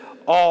says,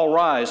 all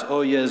rise,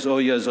 oh yes, oh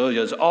yes, oh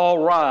yes, all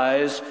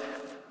rise.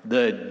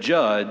 The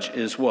judge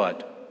is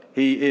what?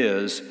 He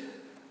is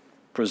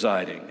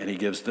presiding, and he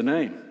gives the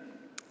name.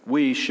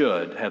 We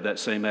should have that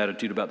same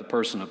attitude about the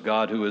person of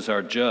God who is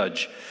our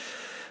judge.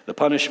 The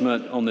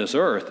punishment on this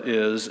earth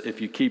is if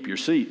you keep your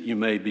seat, you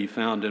may be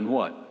found in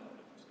what?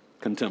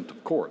 Contempt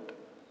of court.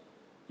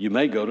 You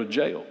may go to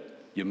jail.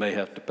 You may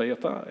have to pay a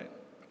fine.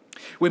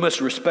 We must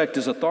respect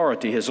his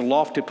authority, his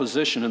lofty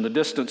position in the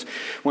distance.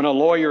 When a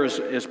lawyer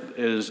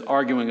is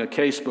arguing a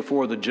case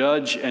before the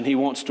judge and he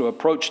wants to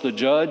approach the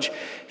judge,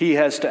 he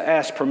has to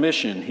ask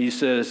permission. He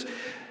says,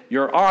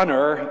 Your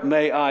Honor,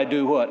 may I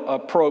do what?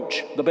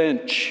 Approach the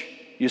bench.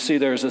 You see,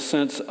 there's a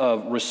sense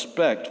of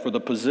respect for the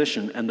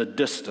position and the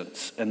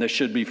distance, and there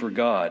should be for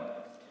God.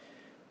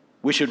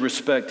 We should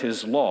respect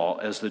his law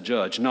as the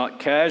judge, not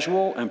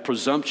casual and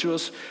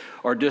presumptuous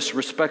or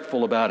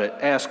disrespectful about it.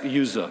 Ask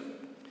Uzzah.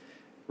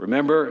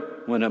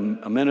 Remember when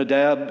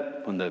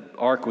Amminadab, when the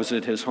ark was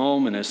at his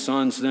home and his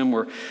sons then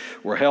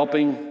were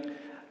helping?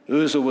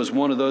 Uzzah was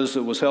one of those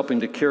that was helping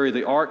to carry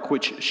the ark,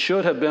 which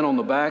should have been on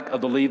the back of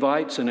the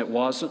Levites, and it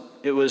wasn't.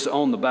 It was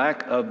on the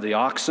back of the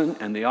oxen,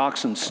 and the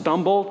oxen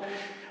stumbled.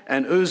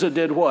 And Uzzah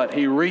did what?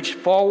 He reached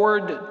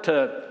forward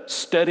to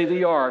steady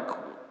the ark.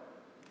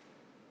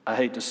 I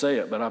hate to say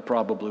it, but I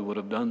probably would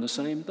have done the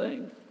same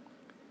thing.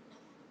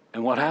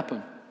 And what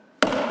happened?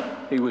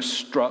 He was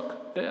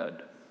struck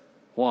dead.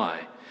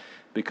 Why?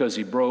 Because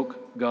he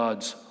broke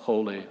God's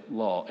holy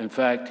law. In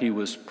fact, he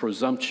was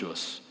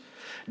presumptuous.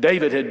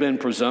 David had been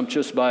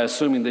presumptuous by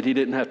assuming that he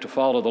didn't have to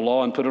follow the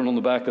law and put it on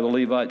the back of the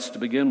Levites to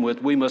begin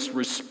with. We must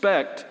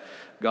respect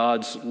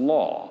God's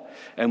law,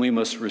 and we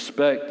must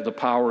respect the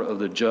power of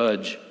the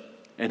judge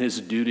and his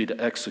duty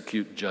to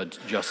execute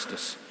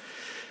justice.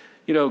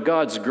 You know,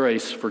 God's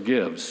grace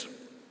forgives,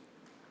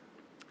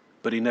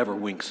 but he never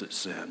winks at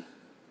sin.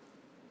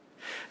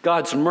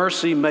 God's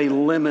mercy may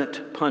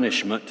limit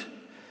punishment,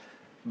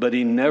 but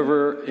he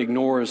never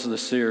ignores the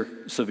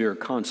severe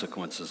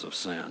consequences of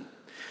sin.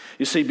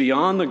 You see,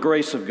 beyond the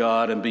grace of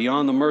God and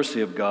beyond the mercy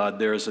of God,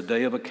 there is a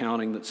day of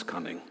accounting that's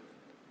coming.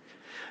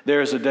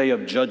 There is a day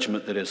of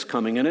judgment that is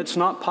coming, and it's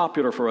not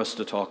popular for us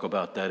to talk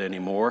about that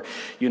anymore.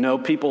 You know,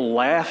 people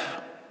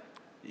laugh,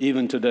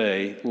 even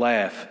today,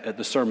 laugh at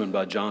the sermon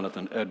by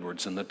Jonathan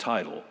Edwards and the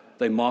title.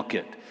 They mock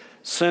it.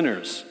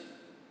 Sinners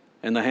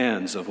in the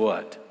hands of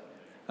what?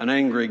 An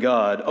angry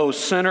God. O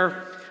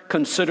sinner,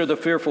 consider the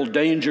fearful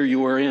danger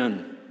you are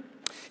in.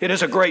 It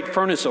is a great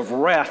furnace of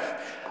wrath,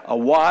 a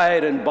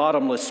wide and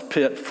bottomless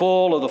pit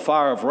full of the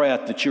fire of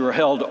wrath that you are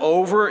held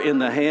over in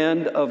the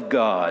hand of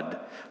God,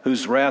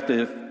 whose wrath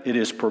it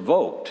is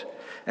provoked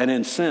and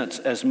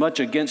incensed as much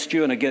against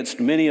you and against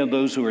many of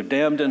those who are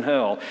damned in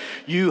hell.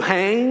 You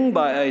hang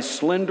by a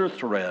slender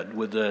thread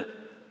with the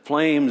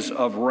flames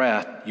of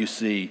wrath you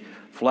see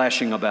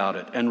flashing about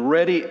it, and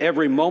ready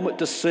every moment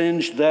to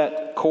singe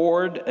that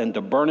cord and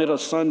to burn it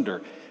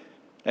asunder.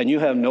 And you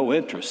have no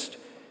interest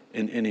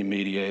in any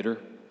mediator,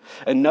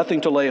 and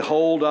nothing to lay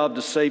hold of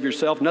to save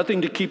yourself,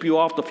 nothing to keep you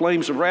off the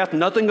flames of wrath,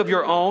 nothing of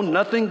your own,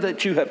 nothing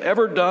that you have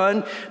ever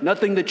done,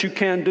 nothing that you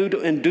can do to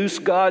induce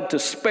God to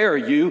spare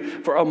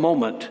you for a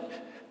moment.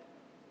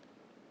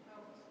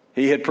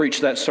 He had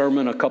preached that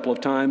sermon a couple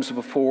of times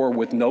before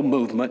with no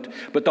movement,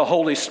 but the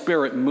Holy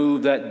Spirit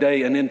moved that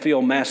day in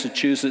Enfield,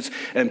 Massachusetts,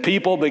 and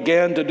people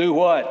began to do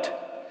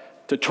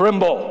what? To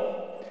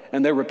tremble,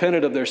 and they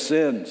repented of their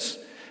sins.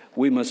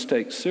 We must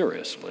take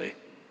seriously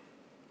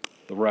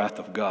the wrath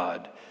of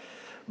God.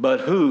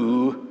 But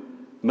who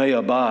may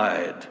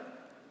abide?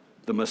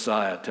 The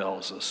Messiah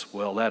tells us.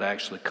 Well, that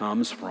actually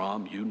comes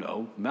from,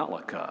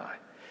 Malachi,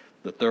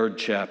 the 3rd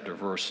chapter,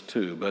 verse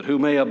 2. But who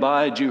may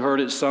abide? You heard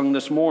it sung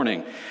this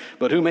morning.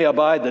 But who may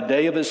abide the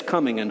day of his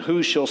coming, and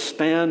who shall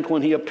stand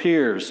when he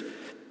appears?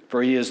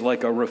 For he is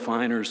like a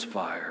refiner's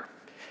fire,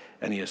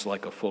 and he is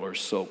like a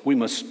fuller's soap. We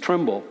must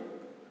tremble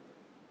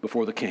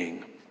before the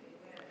King.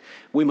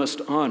 We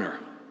must honor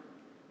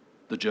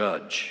the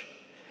judge,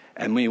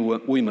 and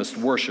we must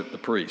worship the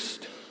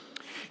priest.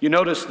 You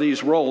notice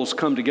these roles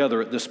come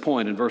together at this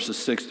point in verses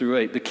 6 through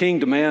 8. The king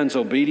demands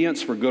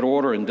obedience for good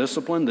order and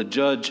discipline. The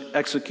judge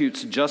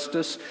executes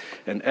justice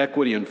and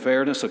equity and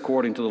fairness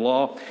according to the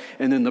law.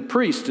 And then the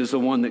priest is the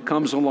one that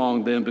comes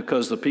along then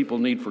because the people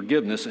need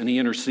forgiveness, and he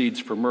intercedes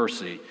for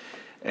mercy,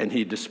 and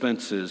he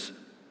dispenses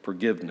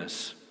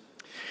forgiveness.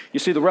 You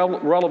see the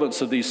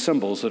relevance of these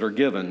symbols that are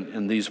given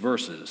in these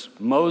verses.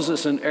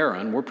 Moses and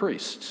Aaron were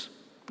priests,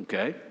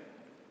 okay?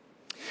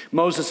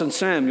 Moses and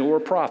Samuel were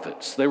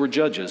prophets. They were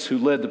judges who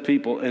led the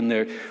people in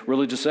their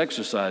religious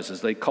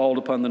exercises. They called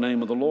upon the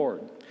name of the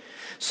Lord.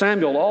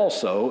 Samuel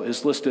also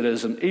is listed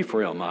as an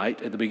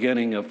Ephraimite at the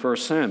beginning of 1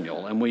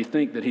 Samuel, and we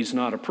think that he's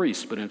not a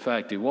priest, but in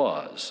fact he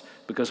was.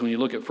 Because when you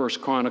look at 1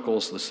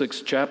 Chronicles, the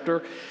 6th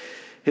chapter,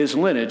 his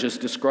lineage is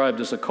described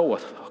as a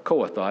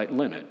Kohathite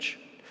lineage.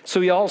 So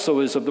he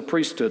also is of the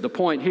priesthood. The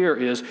point here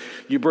is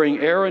you bring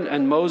Aaron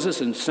and Moses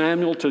and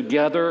Samuel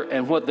together,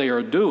 and what they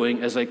are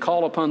doing as they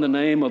call upon the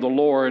name of the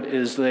Lord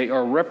is they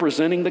are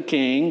representing the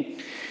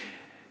king,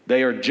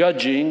 they are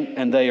judging,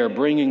 and they are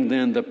bringing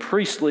then the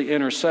priestly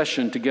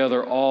intercession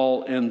together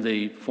all in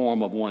the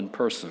form of one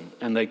person.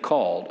 And they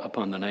called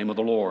upon the name of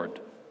the Lord.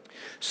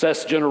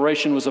 Seth's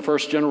generation was the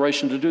first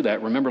generation to do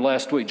that. Remember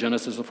last week,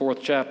 Genesis, the 4th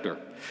chapter.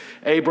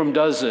 Abram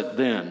does it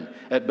then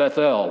at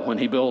Bethel when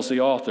he builds the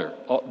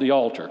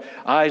altar.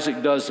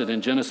 Isaac does it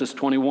in Genesis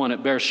 21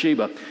 at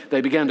Beersheba.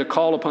 They began to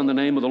call upon the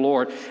name of the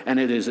Lord, and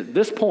it is at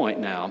this point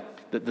now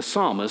that the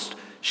psalmist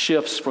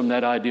shifts from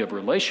that idea of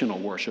relational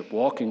worship,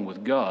 walking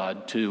with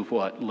God, to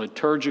what?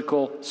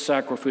 Liturgical,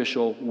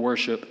 sacrificial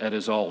worship at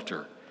his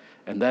altar.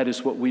 And that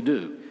is what we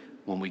do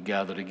when we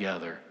gather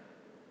together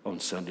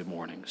on Sunday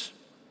mornings.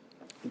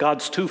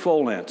 God's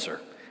twofold answer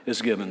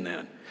is given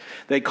then.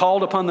 They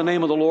called upon the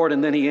name of the Lord,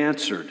 and then he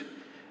answered.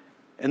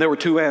 And there were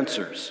two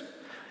answers.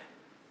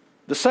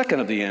 The second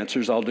of the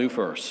answers I'll do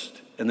first.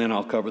 and then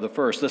I'll cover the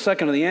first. The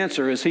second of the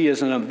answer is he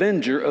is an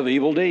avenger of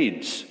evil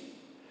deeds.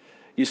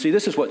 You see,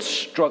 this is what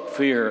struck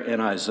fear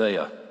in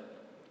Isaiah.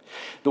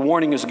 The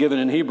warning is given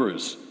in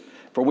Hebrews.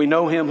 For we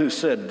know him who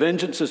said,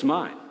 vengeance is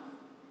mine,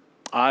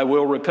 I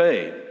will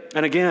repay.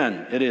 And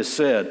again, it is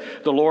said,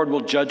 the Lord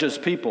will judge his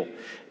people.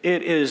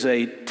 It is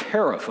a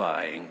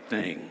terrifying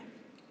thing,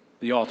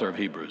 the author of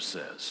Hebrews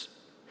says.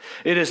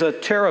 It is a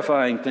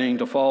terrifying thing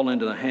to fall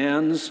into the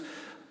hands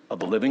of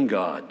the living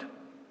God.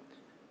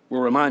 We're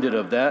reminded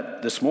of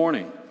that this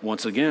morning,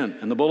 once again,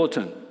 in the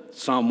bulletin.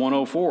 Psalm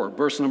 104,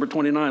 verse number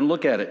 29,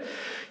 look at it.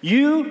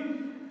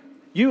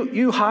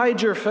 You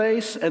hide your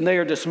face and they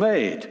are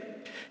dismayed.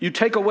 You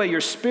take away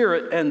your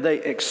spirit and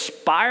they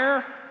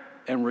expire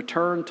and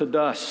return to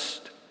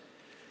dust.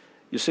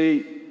 You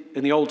see,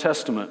 in the Old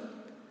Testament,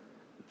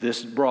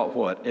 this brought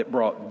what? It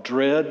brought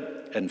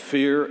dread and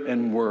fear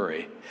and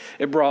worry.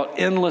 It brought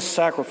endless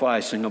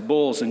sacrificing of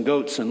bulls and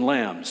goats and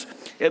lambs.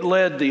 It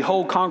led the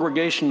whole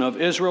congregation of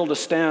Israel to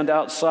stand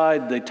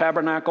outside the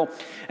tabernacle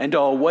and to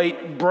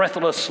await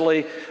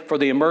breathlessly for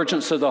the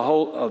emergence of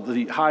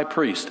the high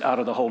priest out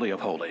of the Holy of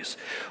Holies.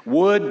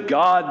 Would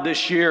God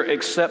this year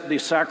accept the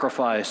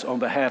sacrifice on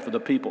behalf of the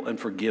people and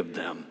forgive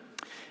them?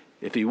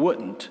 If he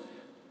wouldn't,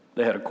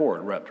 they had a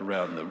cord wrapped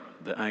around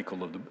the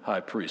ankle of the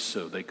high priest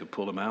so they could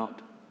pull him out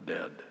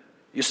dead.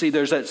 You see,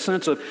 there's that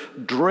sense of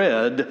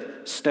dread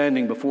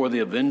standing before the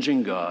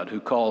avenging God who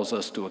calls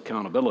us to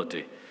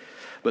accountability.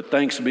 But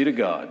thanks be to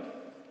God.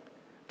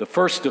 The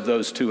first of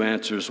those two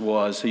answers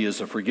was he is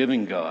a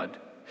forgiving God.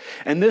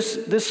 And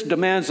this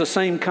demands the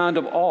same kind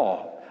of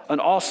awe, an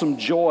awesome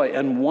joy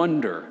and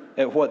wonder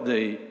at what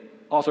the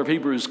author of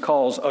Hebrews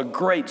calls a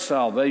great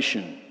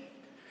salvation.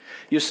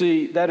 You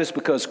see, that is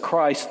because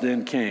Christ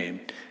then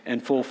came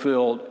and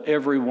fulfilled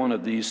every one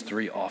of these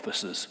three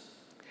offices.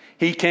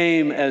 He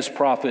came as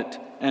prophet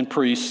and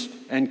priest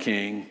and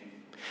king.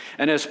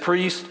 And as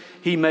priest,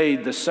 he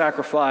made the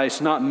sacrifice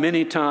not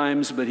many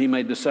times, but he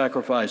made the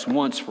sacrifice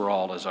once for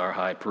all as our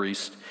high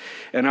priest.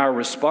 And our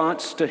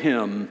response to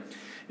him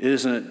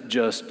isn't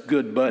just,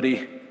 good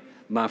buddy,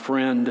 my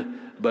friend,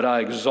 but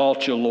I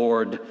exalt you,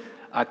 Lord.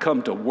 I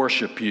come to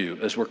worship you,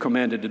 as we're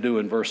commanded to do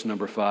in verse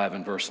number 5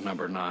 and verse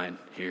number 9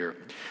 here.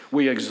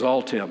 We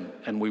exalt him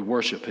and we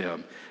worship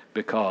him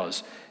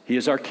because he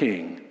is our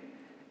king.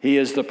 He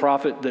is the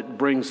prophet that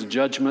brings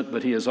judgment,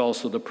 but he is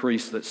also the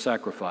priest that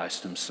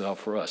sacrificed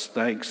himself for us.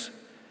 Thanks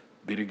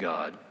be to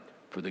God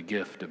for the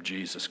gift of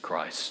Jesus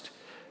Christ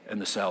and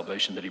the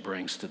salvation that he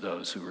brings to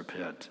those who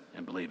repent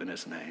and believe in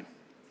his name.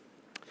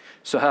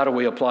 So how do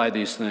we apply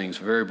these things?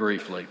 Very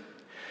briefly.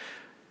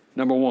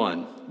 Number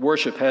one,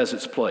 worship has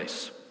its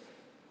place.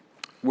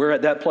 We're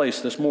at that place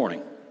this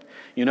morning.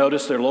 You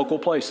notice they're local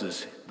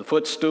places, the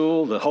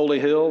footstool, the holy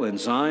hill in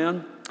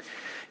Zion.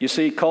 You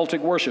see,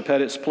 cultic worship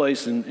had its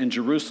place in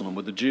Jerusalem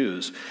with the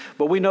Jews.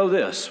 But we know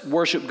this,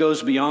 worship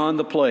goes beyond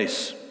the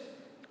place.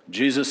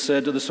 Jesus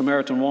said to the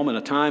Samaritan woman,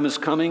 a time is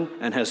coming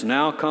and has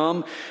now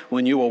come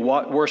when you will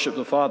worship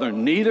the Father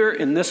neither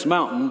in this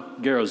mountain,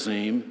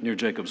 Gerizim, near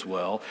Jacob's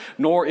well,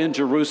 nor in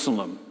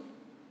Jerusalem.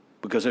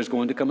 Because there's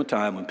going to come a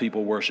time when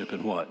people worship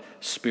in what?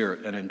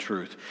 Spirit and in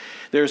truth.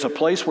 There's a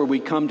place where we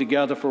come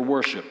together for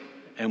worship,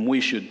 and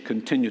we should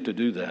continue to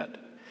do that.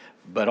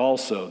 But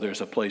also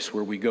there's a place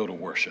where we go to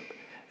worship.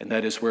 And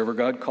that is wherever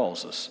God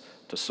calls us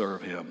to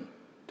serve him,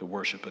 to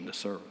worship and to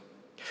serve.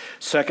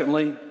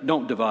 Secondly,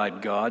 don't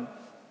divide God.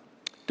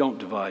 Don't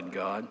divide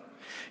God.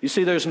 You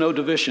see, there's no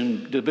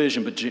division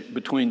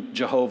between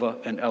Jehovah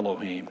and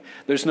Elohim.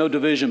 There's no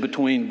division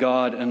between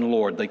God and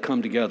Lord. They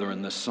come together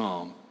in this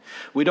psalm.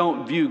 We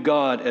don't view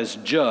God as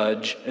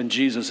judge and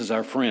Jesus as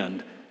our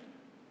friend.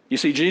 You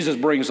see, Jesus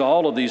brings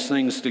all of these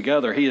things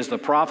together. He is the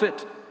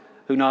prophet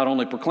who not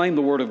only proclaimed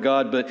the word of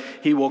God, but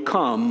he will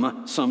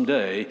come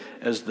someday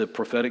as the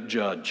prophetic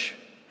judge.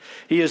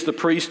 He is the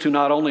priest who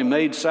not only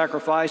made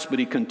sacrifice, but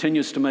he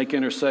continues to make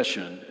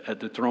intercession at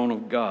the throne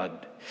of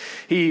God.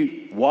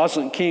 He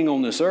wasn't king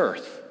on this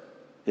earth.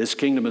 His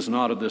kingdom is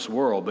not of this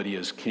world, but he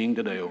is king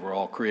today over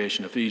all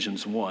creation.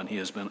 Ephesians 1, he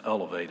has been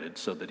elevated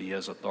so that he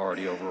has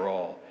authority over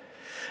all.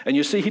 And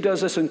you see, he does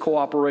this in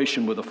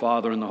cooperation with the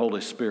Father and the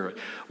Holy Spirit.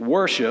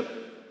 Worship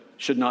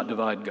should not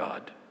divide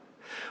God.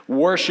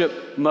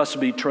 Worship must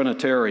be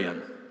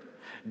Trinitarian.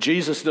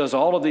 Jesus does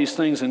all of these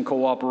things in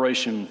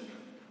cooperation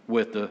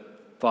with the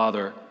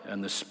Father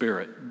and the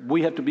Spirit.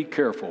 We have to be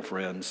careful,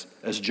 friends,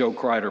 as Joe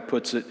Crider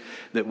puts it,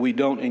 that we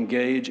don't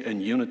engage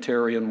in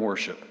Unitarian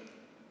worship.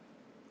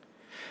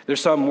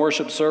 There's some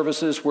worship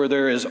services where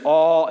there is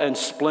awe and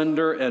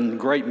splendor and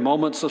great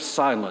moments of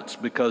silence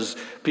because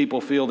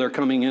people feel they're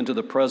coming into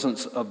the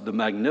presence of the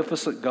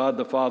magnificent God,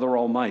 the Father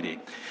Almighty.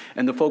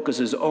 And the focus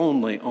is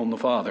only on the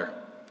Father.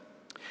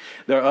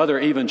 There are other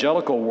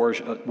evangelical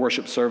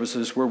worship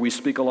services where we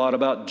speak a lot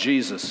about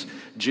Jesus.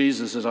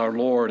 Jesus is our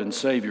Lord and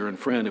Savior and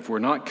friend. If we're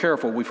not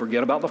careful, we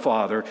forget about the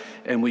Father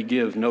and we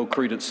give no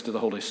credence to the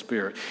Holy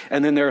Spirit.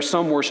 And then there are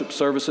some worship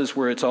services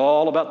where it's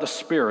all about the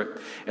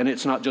Spirit, and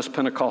it's not just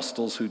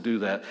Pentecostals who do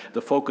that.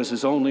 The focus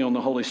is only on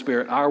the Holy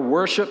Spirit. Our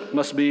worship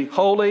must be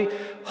holy,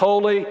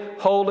 holy,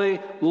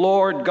 holy,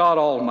 Lord God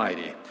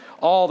Almighty.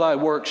 All thy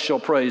works shall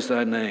praise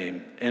thy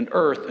name, and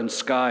earth and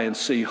sky and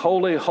sea.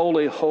 Holy,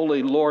 holy,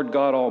 holy, Lord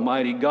God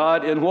Almighty.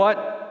 God in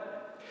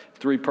what?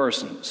 3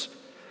 persons.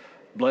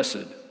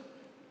 Blessed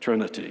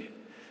Trinity.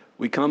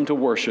 We come to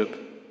worship,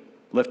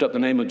 lift up the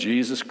name of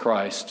Jesus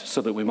Christ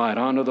so that we might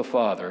honor the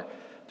Father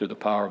through the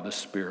power of the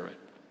Spirit.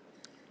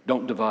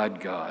 Don't divide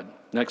God.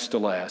 Next to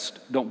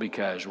last, don't be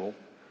casual.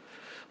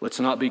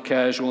 Let's not be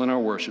casual in our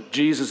worship.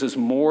 Jesus is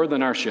more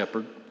than our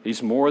shepherd.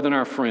 He's more than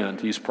our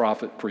friend. He's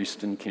prophet,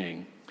 priest, and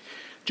king.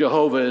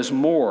 Jehovah is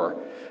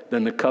more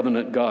than the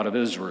covenant God of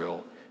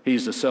Israel.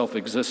 He's the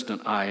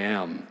self-existent I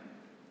am,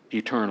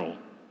 eternal.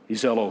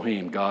 He's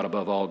Elohim, God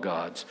above all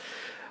gods.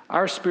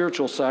 Our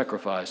spiritual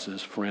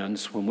sacrifices,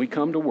 friends, when we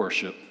come to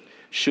worship,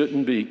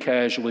 shouldn't be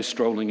casually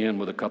strolling in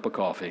with a cup of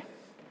coffee.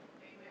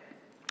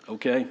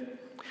 Okay?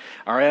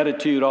 Our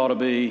attitude ought to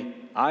be,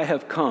 I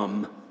have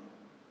come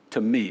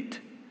to meet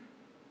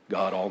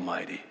God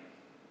Almighty.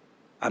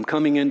 I'm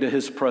coming into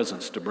His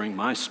presence to bring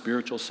my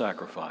spiritual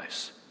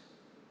sacrifice,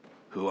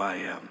 who I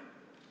am,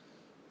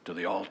 to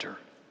the altar.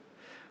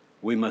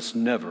 We must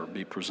never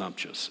be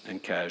presumptuous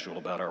and casual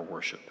about our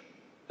worship.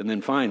 And then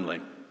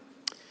finally,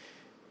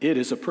 it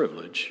is a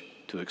privilege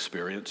to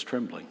experience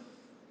trembling.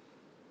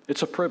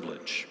 It's a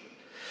privilege.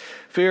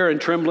 Fear and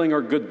trembling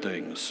are good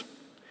things.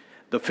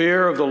 The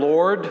fear of the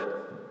Lord,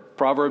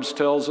 Proverbs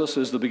tells us,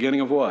 is the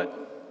beginning of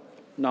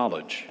what?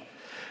 Knowledge.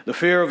 The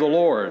fear of the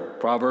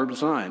Lord,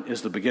 Proverbs 9,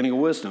 is the beginning of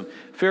wisdom.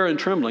 Fear and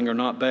trembling are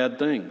not bad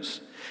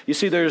things. You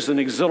see, there's an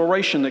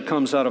exhilaration that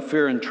comes out of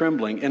fear and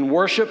trembling. In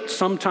worship,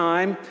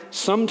 sometime,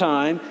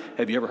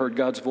 have you ever heard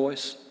God's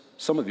voice?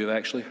 Some of you have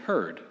actually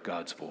heard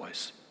God's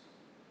voice.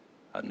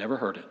 I've never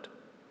heard it,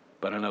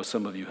 but I know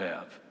some of you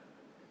have.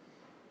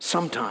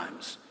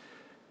 Sometimes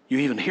you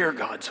even hear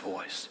God's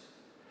voice.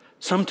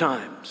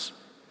 Sometimes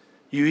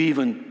you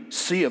even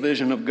see a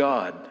vision of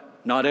God.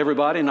 Not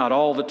everybody, not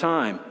all the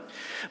time.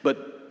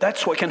 But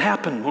that's what can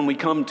happen when we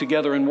come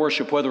together in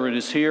worship, whether it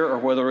is here or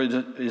whether it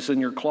is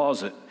in your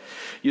closet.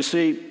 You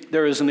see,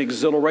 there is an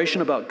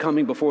exhilaration about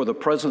coming before the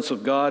presence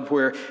of God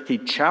where He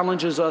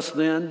challenges us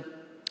then.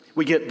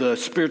 We get the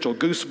spiritual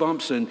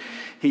goosebumps, and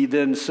He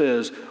then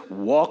says,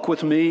 walk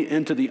with me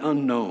into the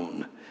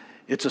unknown.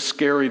 It's a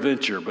scary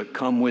venture, but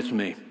come with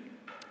me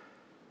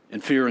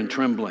in fear and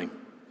trembling.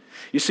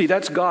 You see,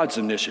 that's God's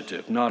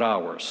initiative, not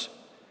ours.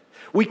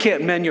 We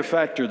can't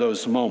manufacture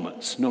those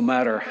moments, no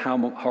matter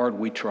how hard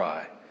we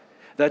try.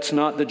 That's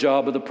not the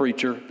job of the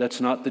preacher.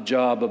 That's not the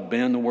job of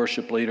Ben, the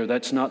worship leader.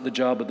 That's not the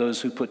job of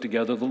those who put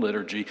together the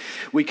liturgy.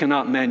 We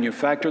cannot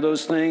manufacture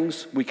those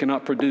things. We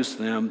cannot produce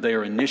them. They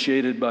are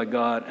initiated by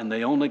God, and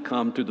they only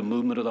come through the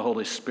movement of the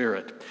Holy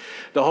Spirit.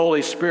 The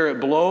Holy Spirit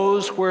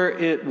blows where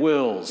it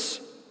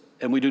wills,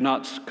 and we do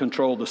not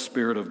control the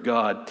Spirit of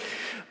God.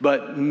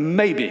 But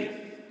maybe,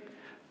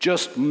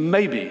 just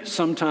maybe,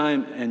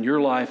 sometime in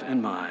your life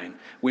and mine,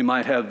 we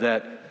might have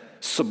that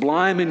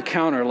sublime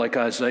encounter like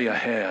Isaiah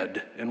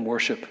had in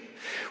worship,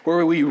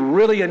 where we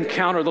really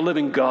encounter the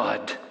living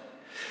God,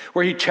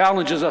 where He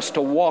challenges us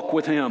to walk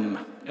with Him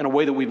in a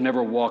way that we've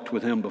never walked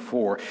with Him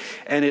before.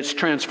 And it's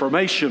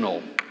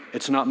transformational.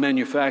 It's not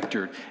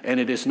manufactured, and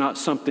it is not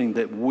something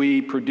that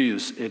we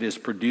produce. It is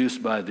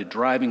produced by the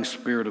driving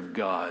Spirit of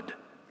God.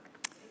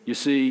 You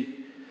see,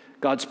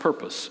 God's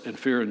purpose in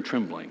fear and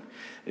trembling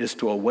is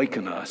to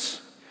awaken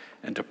us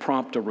and to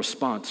prompt a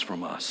response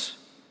from us.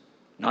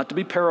 Not to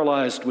be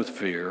paralyzed with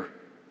fear,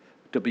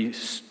 to be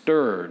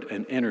stirred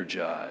and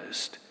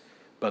energized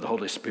by the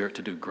Holy Spirit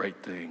to do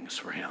great things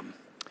for Him.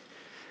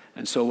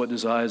 And so what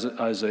does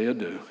Isaiah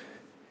do?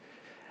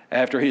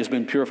 After he has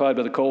been purified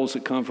by the coals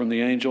that come from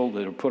the angel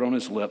that are put on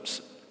his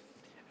lips,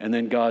 and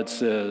then God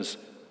says,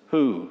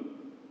 who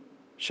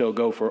shall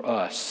go for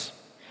us,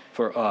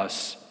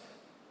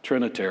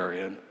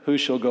 Trinitarian, who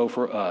shall go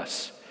for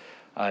us?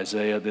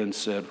 Isaiah then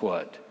said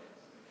what?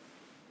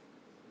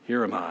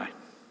 Here am I.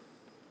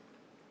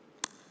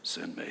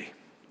 Send me.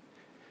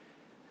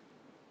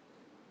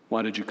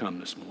 Why did you come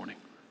this morning?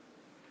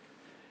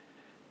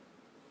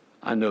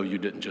 I know you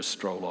didn't just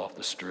stroll off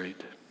the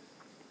street.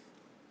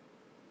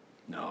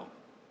 No.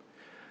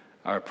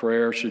 Our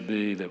prayer should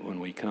be that when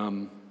we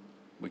come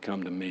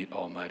to meet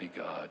Almighty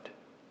God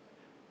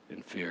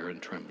in fear and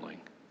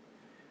trembling.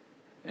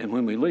 And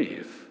when we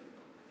leave,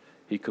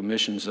 He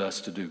commissions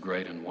us to do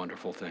great and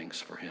wonderful things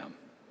for Him.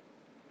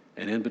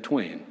 And in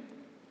between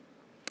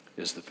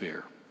is the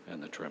fear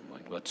and the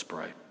trembling. Let's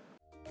pray.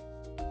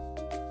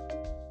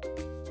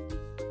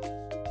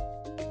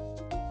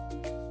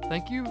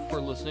 Thank you for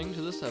listening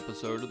to this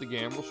episode of the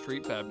Gambrel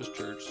Street Baptist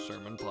Church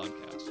Sermon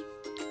Podcast.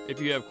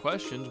 If you have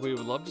questions, we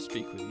would love to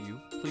speak with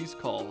you. Please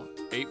call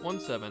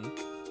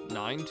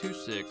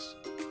 817-926-5555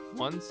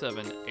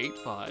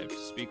 888-1785 to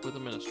speak with a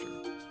minister.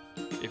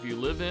 If you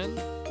live in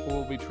or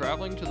will be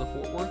traveling to the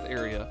Fort Worth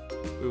area,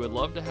 we would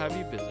love to have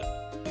you visit.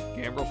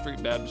 Gambrill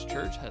Street Baptist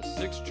Church has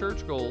 6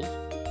 church goals: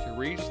 to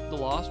reach the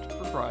lost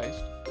for Christ,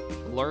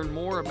 to learn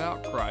more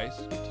about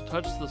Christ, to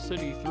touch the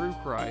city through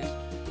Christ,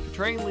 to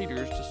train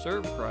leaders to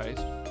serve Christ,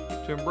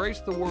 to embrace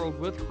the world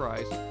with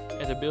Christ,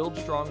 and to build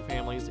strong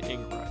families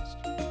in Christ.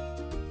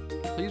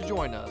 Please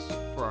join us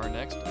for our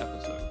next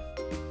episode.